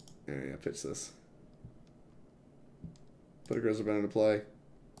 Yeah, pitch this. Put a Griselbrand into play.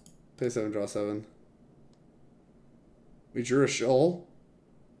 Pay 7, draw 7. We drew a Shoal.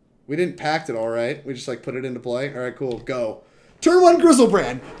 We didn't pact it, alright. We just, like, put it into play. Alright, cool. Go. Turn 1,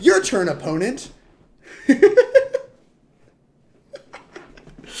 Griselbrand. Your turn, opponent.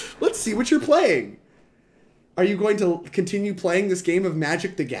 Let's see what you're playing. Are you going to continue playing this game of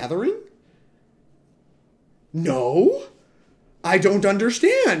Magic the Gathering? No. I don't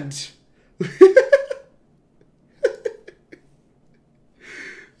understand.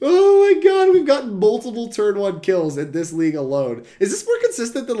 Oh my god, we've gotten multiple turn 1 kills in this league alone. Is this more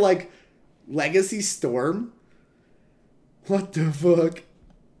consistent than, like, Legacy Storm? What the fuck?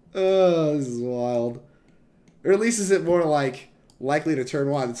 Oh, this is wild. Or at least is it more, like, likely to turn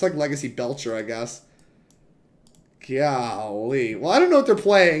 1? It's like Legacy Belcher, I guess. Golly. Well, I don't know what they're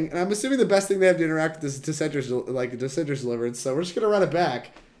playing, and I'm assuming the best thing they have to interact with is Dissenter's, like, Dissenter's Deliverance, so we're just going to run it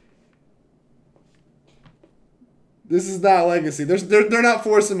back. This is not Legacy. They're not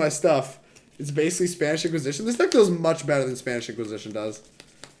forcing my stuff. It's basically Spanish Inquisition. This deck feels much better than Spanish Inquisition does.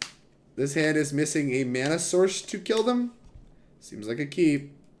 This hand is missing a mana source to kill them. Seems like a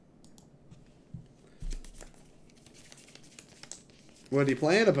keep. What are you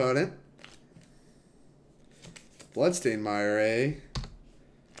playing, opponent? Bloodstained Mire, eh?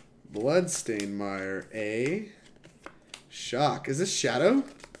 Bloodstained Mire, eh? Shock. Is this Shadow?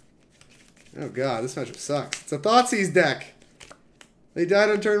 Oh god, this matchup sucks. It's a Thoughtseize deck. They died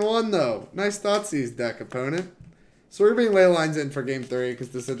on turn 1, though. Nice Thoughtseize deck, opponent. So we're bringing Leylines in for game 3 because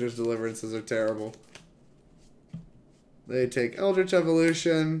Dissenter's Deliverances are terrible. They take Eldritch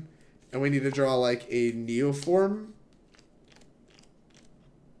Evolution, and we need to draw like a Neoform.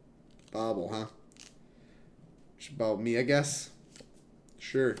 Bobble, huh? Should bobble me, I guess.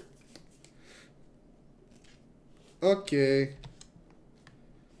 Sure. Okay.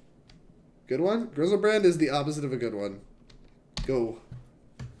 Good one? Griselbrand is the opposite of a good one. Go.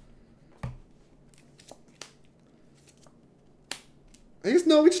 I guess,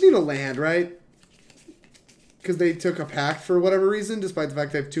 no, we just need a land, right? Because they took a pact for whatever reason, despite the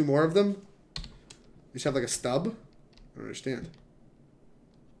fact they have 2 more of them. They should have like a stub? I don't understand.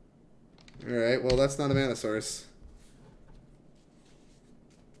 Alright, well that's not a mana source.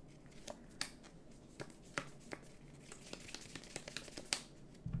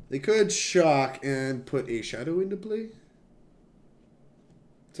 They could shock and put a shadow into play.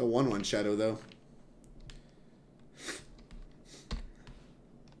 It's a 1/1 shadow though.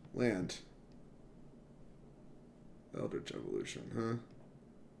 Land. Eldritch Evolution,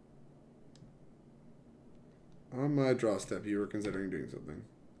 huh? On my draw step, you were considering doing something.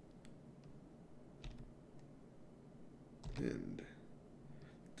 And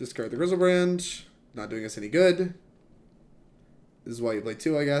discard the Griselbrand. Not doing us any good. This is why you play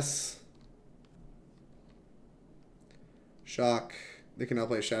 2, I guess. Shock. They can now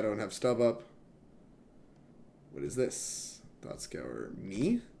play Shadow and have stub up. What is this? Thought Scour.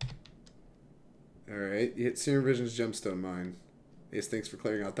 Me? Alright. You hit Serum Visions, Gemstone Mine. Ace, thanks for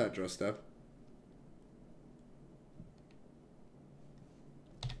clearing out that draw step.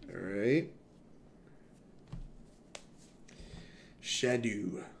 Alright.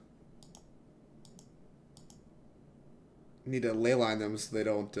 Shadow. Need to leyline them so they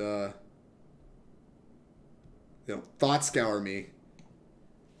don't thought scour me.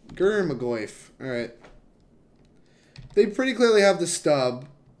 Gurmagoyf. Alright. They pretty clearly have the stub,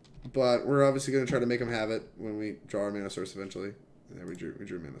 but we're obviously going to try to make them have it when we draw our mana source eventually. Yeah, we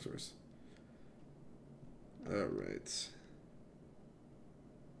drew mana source. Alright.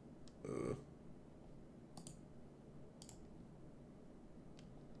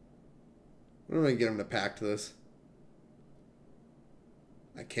 What am I going to get him to pact this?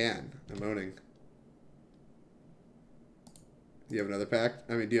 I can. I'm owning. Do you have another pact?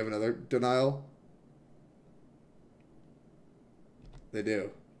 I mean, do you have another denial? They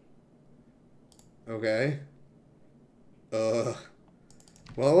do. Okay. Well,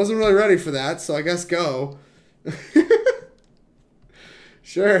 I wasn't really ready for that, so I guess go.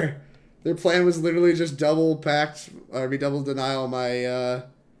 Sure. Their plan was literally just double pact, or double denial my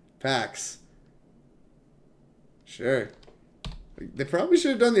packs. Sure. They probably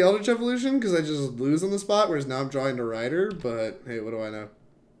should have done the Eldritch Evolution because I just lose on the spot, whereas now I'm drawing to Rider, but hey, what do I know?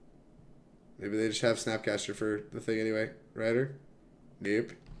 Maybe they just have Snapcaster for the thing anyway. Rider?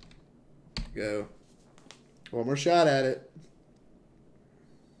 Nope. Go. One more shot at it.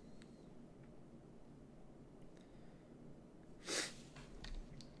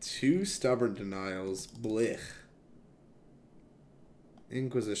 Two stubborn denials. Blech.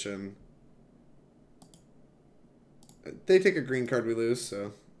 Inquisition. They take a green card, we lose,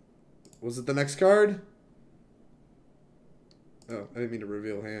 so... Was it the next card? Oh, I didn't mean to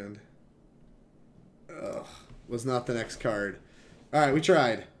reveal hand. Ugh. Was not the next card. Alright, we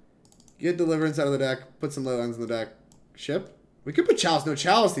tried. Get Deliverance out of the deck. Put some Leylines in the deck. Ship? We could put Chalice. No,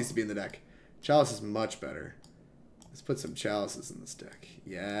 Chalice needs to be in the deck. Chalice is much better. Let's put some Chalices in this deck.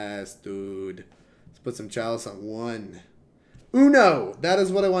 Yes, dude. Let's put some Chalice on 1. Uno! That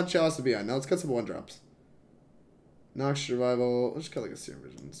is what I want Chalice to be on. Now let's cut some 1-drops. Noxious Revival. Let's just cut like a Serum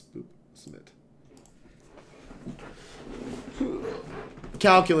Visions. Boop. Submit.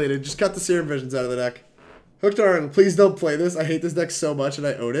 Calculated. Just cut the Serum Visions out of the deck. Hooked Arm. Please don't play this. I hate this deck so much and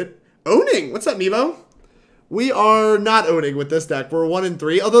I own it. Owning! What's up, Mevo? We are not owning with this deck. We're 1 and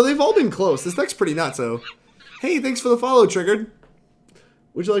 3. Although they've all been close. This deck's pretty nuts, so. Hey, thanks for the follow, Triggered.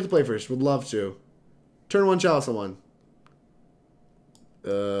 Would you like to play first? Would love to. Turn 1 Chalice on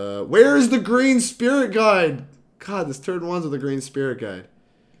 1. Where is the green spirit guide? God, this turn 1's with the green spirit guide.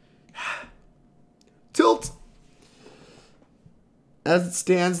 Tilt! As it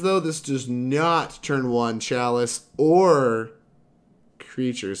stands, though, this does not turn 1 Chalice or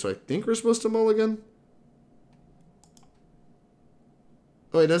creature. So I think we're supposed to mulligan.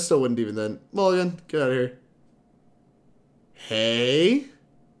 Oh, wait, that still wouldn't even then. Mulligan, get out of here. Hey?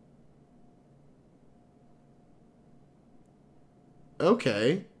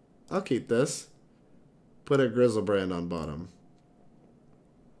 Okay. I'll keep this. Put a Griselbrand on bottom.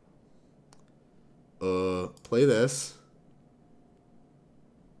 Play this.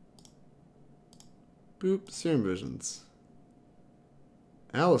 Boop. Serum Visions.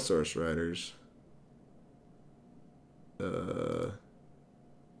 Allosaurus Riders. Don't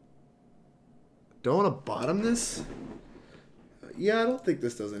want to bottom this? Yeah, I don't think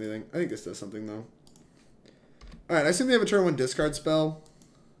this does anything. I think this does something, though. Alright, I assume they have a turn 1 discard spell.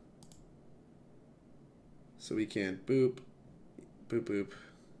 So we can boop. Boop, boop.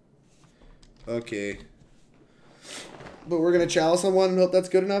 Okay. But we're going to Chalice on 1 and hope that's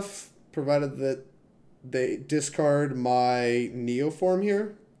good enough. Provided that they discard my Neoform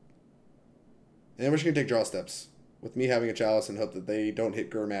here. And then we're just going to take draw steps. With me having a Chalice and hope that they don't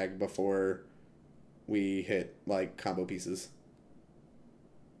hit Gurmag before we hit, like, combo pieces.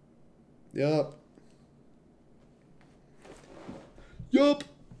 Yup. Yup.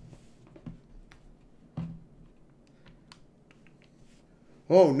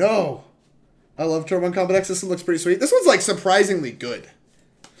 Oh, no. I love turn 1 combo deck. This one looks pretty sweet. This one's, like, surprisingly good.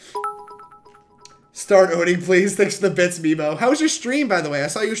 Start owning, please. Thanks for the bits, Mimo. How was your stream, by the way? I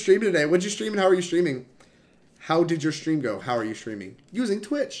saw you stream today. What'd you stream and how are you streaming? How did your stream go? How are you streaming? Using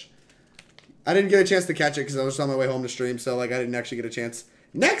Twitch. I didn't get a chance to catch it because I was on my way home to stream, so like I didn't actually get a chance.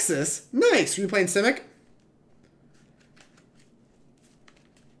 Nexus? Nice. Were you playing Simic?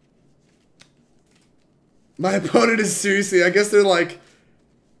 My opponent is seriously, I guess they're like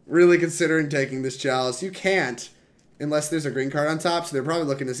really considering taking this Chalice. You can't unless there's a green card on top, so they're probably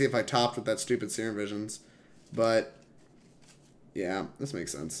looking to see if I topped with that stupid Serum Visions. But yeah, this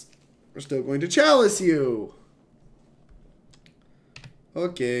makes sense. We're still going to Chalice you.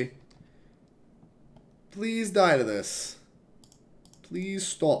 Okay. Please die to this. Please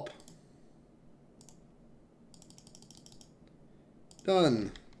stop.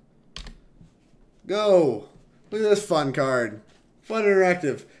 Done. Go. Look at this fun card. Fun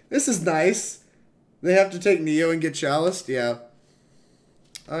interactive. This is nice. They have to take Neo and get Chaliced? Yeah.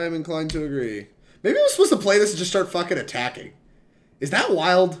 I am inclined to agree. Maybe I'm supposed to play this and just start fucking attacking. Is that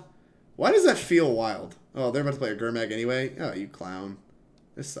wild? Why does that feel wild? Oh, they're about to play a Gurmag anyway? Oh, you clown.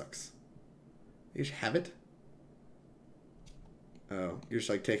 This sucks. You just have it? Oh, you're just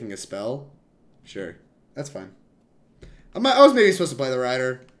like taking a spell? Sure. That's fine. I was maybe supposed to play the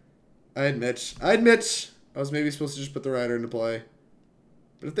Rider. I admit. I was maybe supposed to just put the Rider into play.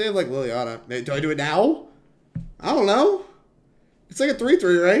 But if they have like Liliana, do I do it now? I don't know. It's like a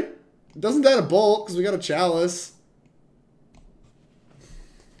 3/3, right? It doesn't die to Bolt because we got a Chalice.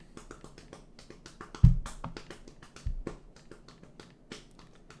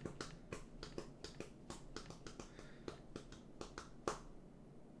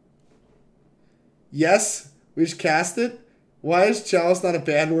 Yes, we just cast it. Why is Chalice not a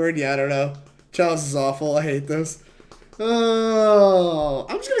bad word? Yeah, I don't know. Chalice is awful. I hate this. Oh,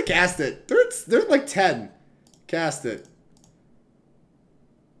 I'm just gonna cast it. They're at like 10. Cast it.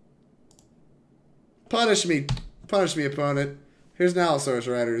 Punish me, opponent. Here's an Allosaurus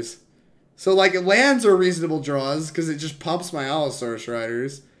Riders. So like lands are reasonable draws because it just pumps my Allosaurus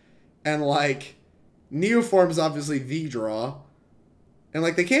Riders, and like Neoform's obviously the draw, and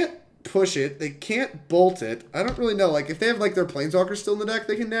like they can't push it, they can't bolt it. I don't really know. Like if they have like their Planeswalker still in the deck,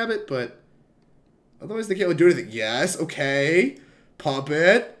 they can nab it, but otherwise they can't do anything. Yes, okay. Pump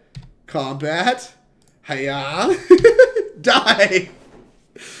it. Combat. Hiya. Die.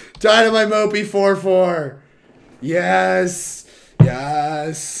 Die to my Mopey 4/4. Yes.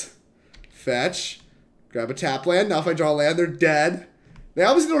 Yes. Fetch. Grab a tap land. Now if I draw land, they're dead. They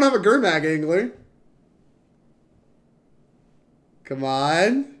obviously don't have a Gurmag Angler. Come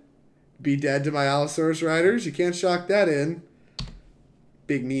on. Be dead to my Allosaurus Riders. You can't shock that in.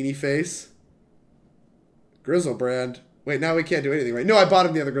 Big meanie face. Griselbrand. Wait, now we can't do anything, right? No, I bought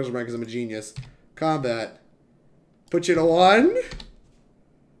him the other Griselbrand because I'm a genius. Combat. Put you to 1.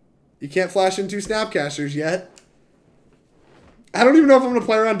 You can't flash in 2 Snapcasters yet. I don't even know if I'm going to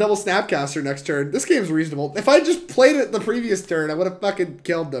play around double Snapcaster next turn. This game's reasonable. If I just played it the previous turn, I would have fucking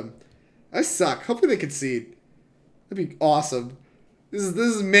killed them. I suck. Hopefully they concede. That'd be awesome. This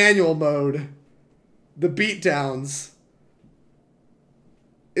is manual mode. the beatdowns.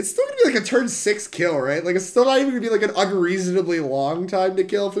 It's still gonna be like a turn 6 kill, right? Like it's still not even gonna be like an unreasonably long time to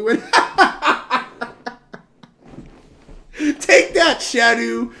kill if we win. Take that,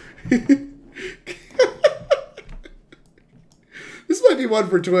 Shadow. This might be one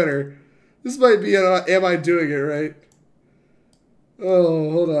for Twitter. This might be am I doing it right? Oh,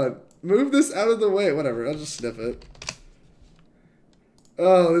 hold on. Move this out of the way. Whatever. I'll just sniff it.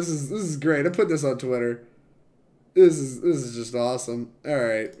 Oh, this is great. I put this on Twitter. This is just awesome. All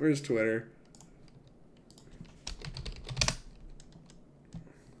right, where's Twitter?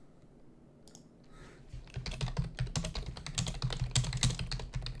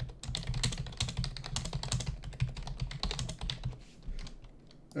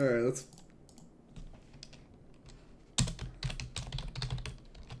 All right, let's.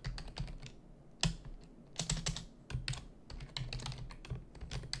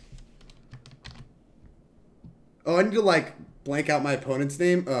 Oh, I need to like blank out my opponent's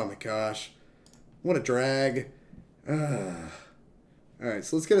name. Oh my gosh, what a drag. All right,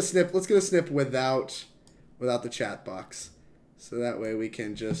 so let's get a snip. Let's get a snip without the chat box, so that way we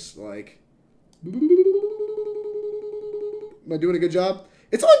can just like. Am I doing a good job?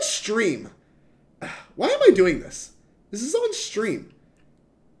 It's on stream. Why am I doing this? This is on stream.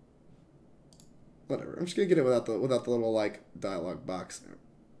 Whatever. I'm just gonna get it without the little like dialogue box there.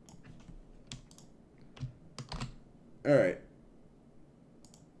 All right.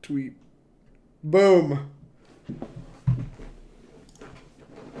 Tweet. Boom.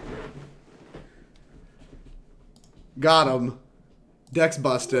 Got him. Deck's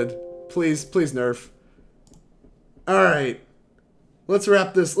busted. Please nerf. All right. Let's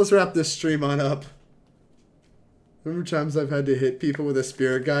wrap this stream on up. Remember times I've had to hit people with a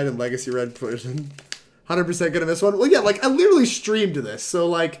spirit guide and Legacy Red Poison? 100% gonna miss one. Well, yeah, like I literally streamed this, so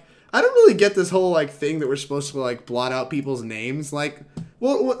like I don't really get this whole like thing that we're supposed to like blot out people's names. Like,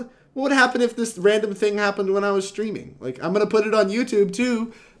 what would happen if this random thing happened when I was streaming? Like, I'm gonna put it on YouTube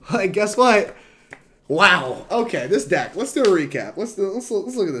too. Like, guess what? Wow. Okay, this deck. Let's do a recap. Let's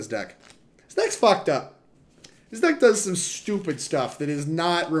look at this deck. This deck's fucked up. This deck does some stupid stuff that is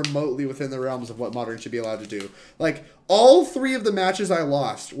not remotely within the realms of what Modern should be allowed to do. Like, all 3 of the matches I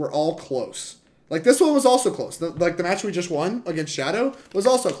lost were all close. Like, this one was also close. The match we just won against Shadow was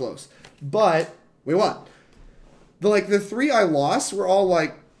also close. But we won. The 3 I lost were all,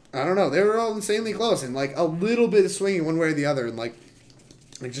 like, I don't know. They were all insanely close. And, like, a little bit of swinging one way or the other. And, like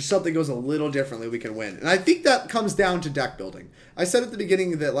just something goes a little differently, we can win. And I think that comes down to deck building. I said at the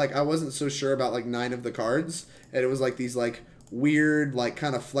beginning that, like, I wasn't so sure about, like, 9 of the cards. And it was, like, these, like, weird, like,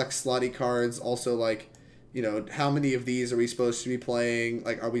 kind of flex slotty cards. Also, like, you know, how many of these are we supposed to be playing?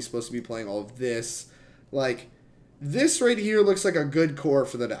 Like, are we supposed to be playing all of this? Like, this right here looks like a good core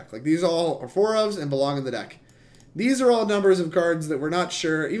for the deck. Like, these all are 4 ofs and belong in the deck. These are all numbers of cards that we're not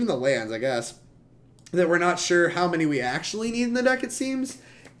sure, even the lands, I guess, that we're not sure how many we actually need in the deck, it seems.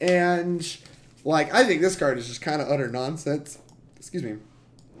 And, like, I think this card is just kind of utter nonsense. Excuse me.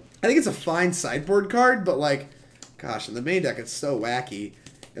 I think it's a fine sideboard card, but, like, gosh, in the main deck, it's so wacky.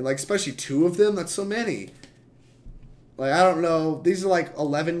 And, like, especially 2 of them, that's so many. Like, I don't know. These are, like,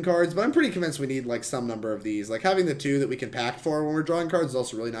 11 cards, but I'm pretty convinced we need, like, some number of these. Like, having the 2 that we can pack for when we're drawing cards is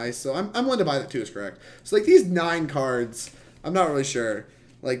also really nice. So I'm willing to buy that 2 is correct. So, like, these 9 cards, I'm not really sure.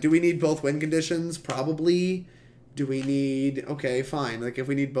 Like, do we need both win conditions? Probably. Do we need... Okay, fine. Like, if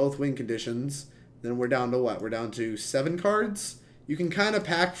we need both win conditions, then we're down to what? We're down to 7 cards? You can kind of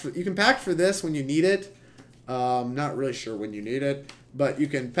pack for... You can pack for this when you need it. Not really sure when you need it. But you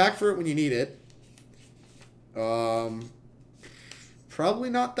can pack for it when you need it. Probably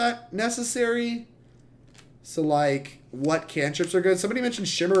not that necessary. So, like, what cantrips are good? Somebody mentioned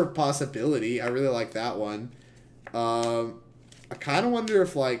Shimmer of Possibility. I really like that one. I kind of wonder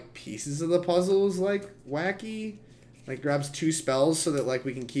if, like, Pieces of the Puzzle is, like, wacky. Like, grabs 2 spells so that, like,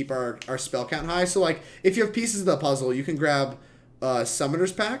 we can keep our spell count high. So, like, if you have Pieces of the Puzzle, you can grab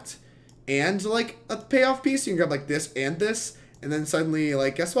Summoner's Pact and, like, a payoff piece. You can grab, like, this and this. And then suddenly,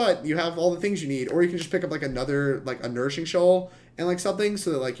 like, guess what? You have all the things you need. Or you can just pick up, like, another, like, a Nourishing Shoal and, like, something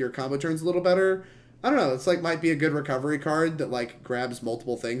so that, like, your combo turns a little better. I don't know. It's, like, might be a good recovery card that, like, grabs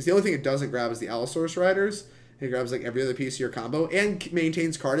multiple things. The only thing it doesn't grab is the Allosaurus Riders. It grabs, like, every other piece of your combo and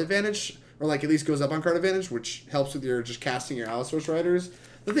maintains card advantage, or, like, at least goes up on card advantage, which helps with your just casting your Allosaurus Riders.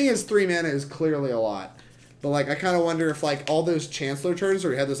 The thing is, 3 mana is clearly a lot. But, like, I kind of wonder if, like, all those Chancellor turns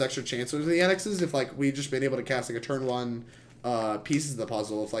where we had those extra Chancellors in the annexes, if, like, we just been able to cast, like, a turn 1 Pieces of the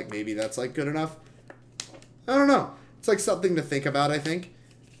Puzzle, if, like, maybe that's, like, good enough. I don't know. It's, like, something to think about, I think.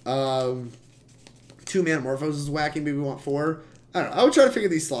 2 Manamorphose is wacky. Maybe we want 4. I don't know. I would try to figure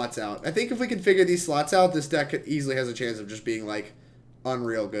these slots out. I think if we can figure these slots out, this deck easily has a chance of just being, like,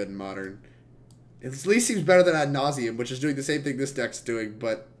 unreal good in Modern. It at least seems better than Ad Nauseam, which is doing the same thing this deck's doing,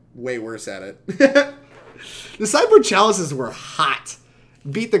 but way worse at it. The sideboard Chalices were hot.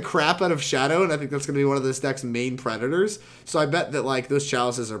 Beat the crap out of Shadow, and I think that's going to be one of this deck's main predators. So I bet that, like, those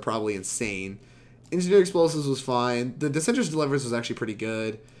Chalices are probably insane. Engineer Explosives was fine. The Dissenter's Deliverance was actually pretty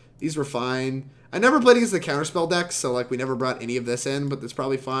good. These were fine. I never played against the Counterspell decks, so, like, we never brought any of this in, but that's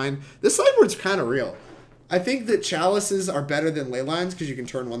probably fine. This sideboard's kind of real. I think that Chalices are better than Leylines because you can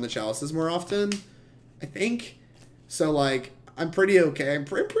turn one the Chalices more often. I think. So, like, I'm pretty okay. I'm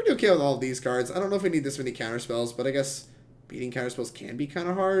pretty okay with all of these cards. I don't know if we need this many Counterspells, but I guess beating Counterspells can be kind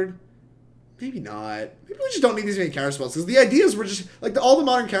of hard. Maybe not. Maybe we just don't need these many Counterspells because the idea is we're just, like, all the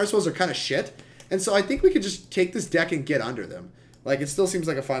modern Counterspells are kind of shit. And so I think we could just take this deck and get under them. Like, it still seems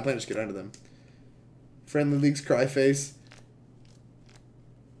like a fine plan to just get under them. Friendly League's cry face.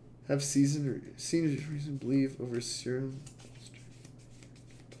 Have seen reason to believe over Serum.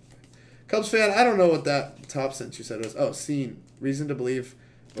 Cubs fan, I don't know what that top sentence you said was. Oh, seen reason to believe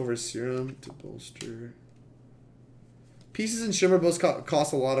over Serum to bolster. Pieces and Shimmer both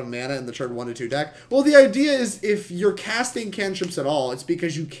cost a lot of mana in the turn 1 to 2 deck. Well, the idea is if you're casting cantrips at all, it's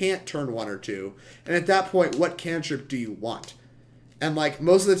because you can't turn 1 or 2. And at that point, what cantrip do you want? And, like,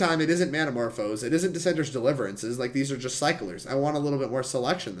 most of the time, it isn't Manamorphose. It isn't Dissenter's Deliverances. Like, these are just Cyclers. I want a little bit more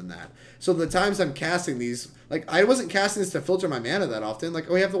selection than that. So the times I'm casting these, like, I wasn't casting this to filter my mana that often. Like,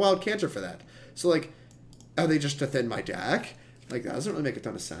 we have the Wild Cantor for that. So, like, are they just to thin my deck? Like, that doesn't really make a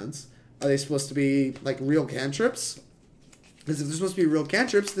ton of sense. Are they supposed to be, like, real cantrips? Because if they're supposed to be real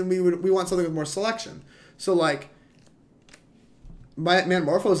cantrips, then we want something with more selection. So, like,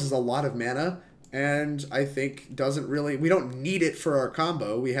 Manamorphose is a lot of mana. And I think doesn't really... We don't need it for our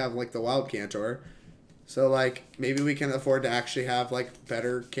combo. We have, like, the Wild Cantor. So, like, maybe we can afford to actually have, like,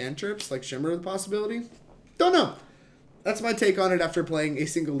 better cantrips, like Shimmer the possibility. Don't know. That's my take on it after playing a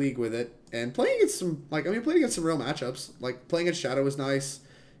single league with it. And playing against some... Like, I mean, playing against some real matchups. Like, playing against Shadow was nice.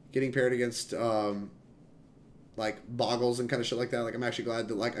 Getting paired against, like, Boggles and kind of shit like that. Like, I'm actually glad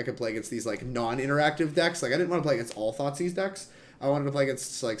that, like, I could play against these, like, non-interactive decks. Like, I didn't want to play against all Thoughtseize decks. I wanted to play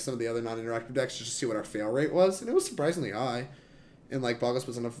against, like, some of the other non-interactive decks just to see what our fail rate was. And it was surprisingly high. And, like, Boggles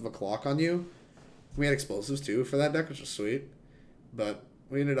was enough of a clock on you. We had explosives, too, for that deck, which was sweet. But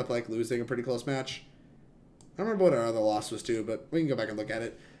we ended up, like, losing a pretty close match. I don't remember what our other loss was, too, but we can go back and look at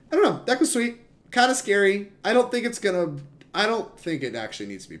it. I don't know. Deck was sweet. Kind of scary. I don't think it's going to... I don't think it actually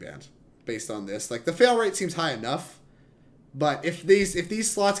needs to be banned based on this. Like, the fail rate seems high enough. But if these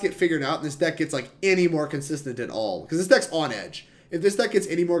slots get figured out and this deck gets, like, any more consistent at all... Because this deck's on edge. If this deck gets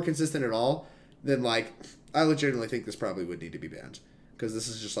any more consistent at all, then, like, I legitimately think this probably would need to be banned. Because this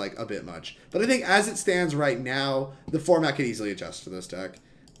is just, like, a bit much. But I think as it stands right now, the format could easily adjust to this deck.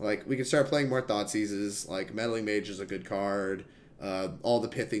 Like, we can start playing more Thoughtseizes. Like, Meddling Mage is a good card. All the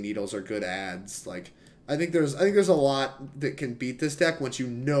Pithing Needles are good adds. Like, I think there's a lot that can beat this deck once you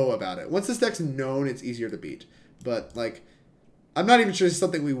know about it. Once this deck's known, it's easier to beat. But, like, I'm not even sure it's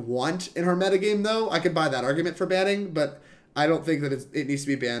something we want in our metagame, though. I could buy that argument for banning, but... I don't think that it needs to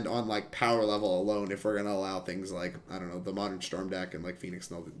be banned on, like, power level alone if we're going to allow things like, I don't know, the Modern Storm deck and, like, Phoenix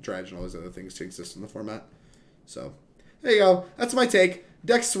and all the Dredge and all those other things to exist in the format. So, there you go. That's my take.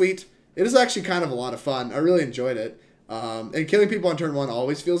 Deck's sweet. It is actually kind of a lot of fun. I really enjoyed it. And killing people on turn 1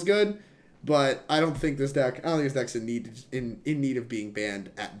 always feels good, but I don't think this deck's in need of being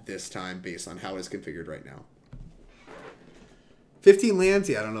banned at this time based on how it is configured right now. 15 lands?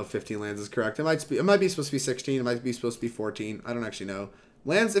 Yeah, I don't know if 15 lands is correct. It might be supposed to be 16. It might be supposed to be 14. I don't actually know.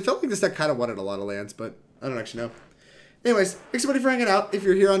 Lands, it felt like this deck kind of wanted a lot of lands, but I don't actually know. Anyways, thanks everybody for hanging out. If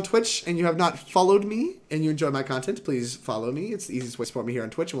you're here on Twitch and you have not followed me and you enjoy my content, please follow me. It's the easiest way to support me here on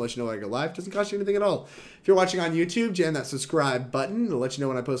Twitch, and we'll let you know when I go live. It doesn't cost you anything at all. If you're watching on YouTube, jam that subscribe button. It'll let you know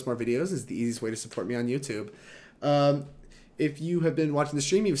when I post more videos. It's the easiest way to support me on YouTube. If you have been watching the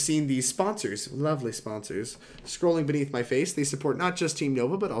stream, you've seen these sponsors, lovely sponsors, scrolling beneath my face. They support not just Team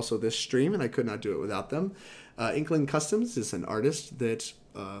Nova, but also this stream, and I could not do it without them. Inklin Customs is an artist that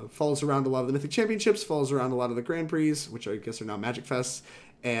follows around a lot of the Mythic Championships, follows around a lot of the Grand Prix, which I guess are now Magic Fests,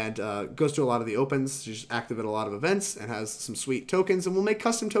 and goes to a lot of the Opens. She's active at a lot of events and has some sweet tokens, and will make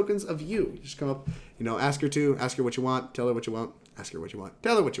custom tokens of you. You just come up, ask her what you want, tell her what you want, ask her what you want,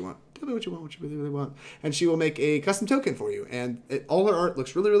 tell her what you want. Tell me what you want, what you really, really want. And she will make a custom token for you. And all her art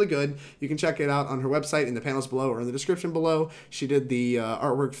looks really, really good. You can check it out on her website in the panels below or in the description below. She did the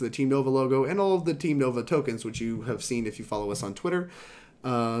artwork for the Team Nova logo and all of the Team Nova tokens, which you have seen if you follow us on Twitter.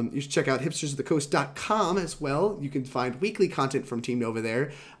 You should check out hipstersofthecoast.com as well. You can find weekly content from Team Nova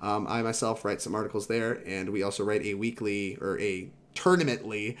there. I myself write some articles there, and we also write a weekly or a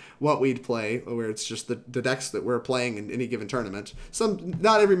tournamently what we'd play, where it's just the decks that we're playing in any given tournament.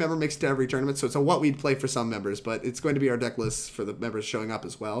 Not every member makes it to every tournament, so it's a what we'd play for some members, but it's going to be our deck list for the members showing up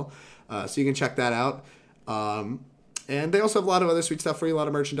as well. So you can check that out. And they also have a lot of other sweet stuff for you, a lot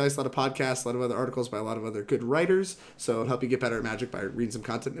of merchandise, a lot of podcasts, a lot of other articles by a lot of other good writers. So it'll help you get better at Magic by reading some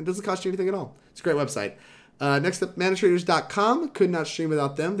content. And it doesn't cost you anything at all. It's a great website. Next up, manatraders.com. Could not stream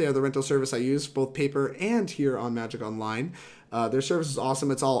without them. They are the rental service I use, both paper and here on Magic Online. Their service is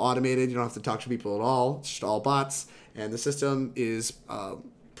awesome. It's all automated. You don't have to talk to people at all. It's just all bots. And the system is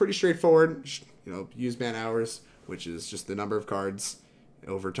pretty straightforward. Use man hours, which is just the number of cards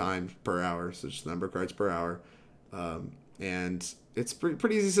over time per hour. So just the number of cards per hour. And it's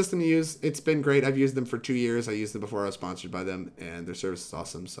pretty easy system to use. It's been great. I've used them for 2 years. I used them before I was sponsored by them, and their service is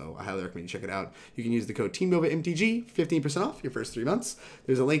awesome. So I highly recommend you check it out. You can use the code TeamNovaMTG, 15% off your first 3 months.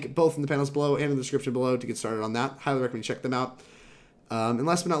 There's a link both in the panels below and in the description below to get started on that. Highly recommend you check them out. And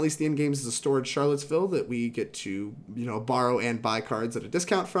last but not least, the end games is a store in Charlottesville that we get to, borrow and buy cards at a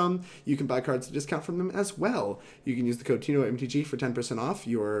discount from. You can buy cards at a discount from them as well. You can use the code TeamNovaMTG for 10% off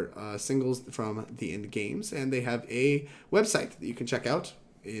your singles from the end games. And they have a website that you can check out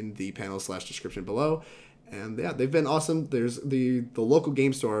in the panel/description below. And yeah, they've been awesome. There's the local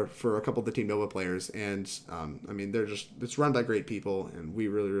game store for a couple of the Team Nova players. And it's run by great people. And we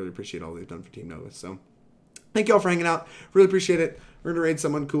really, really appreciate all they've done for Team Nova. So thank you all for hanging out. Really appreciate it. We're going to raid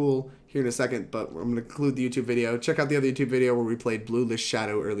someone cool here in a second, but I'm going to conclude the YouTube video. Check out the other YouTube video where we played Blue List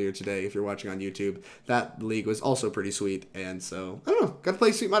Shadow earlier today if you're watching on YouTube. That league was also pretty sweet, and so, I don't know, got to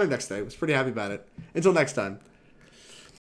play Sweet Modern decks today. I was pretty happy about it. Until next time.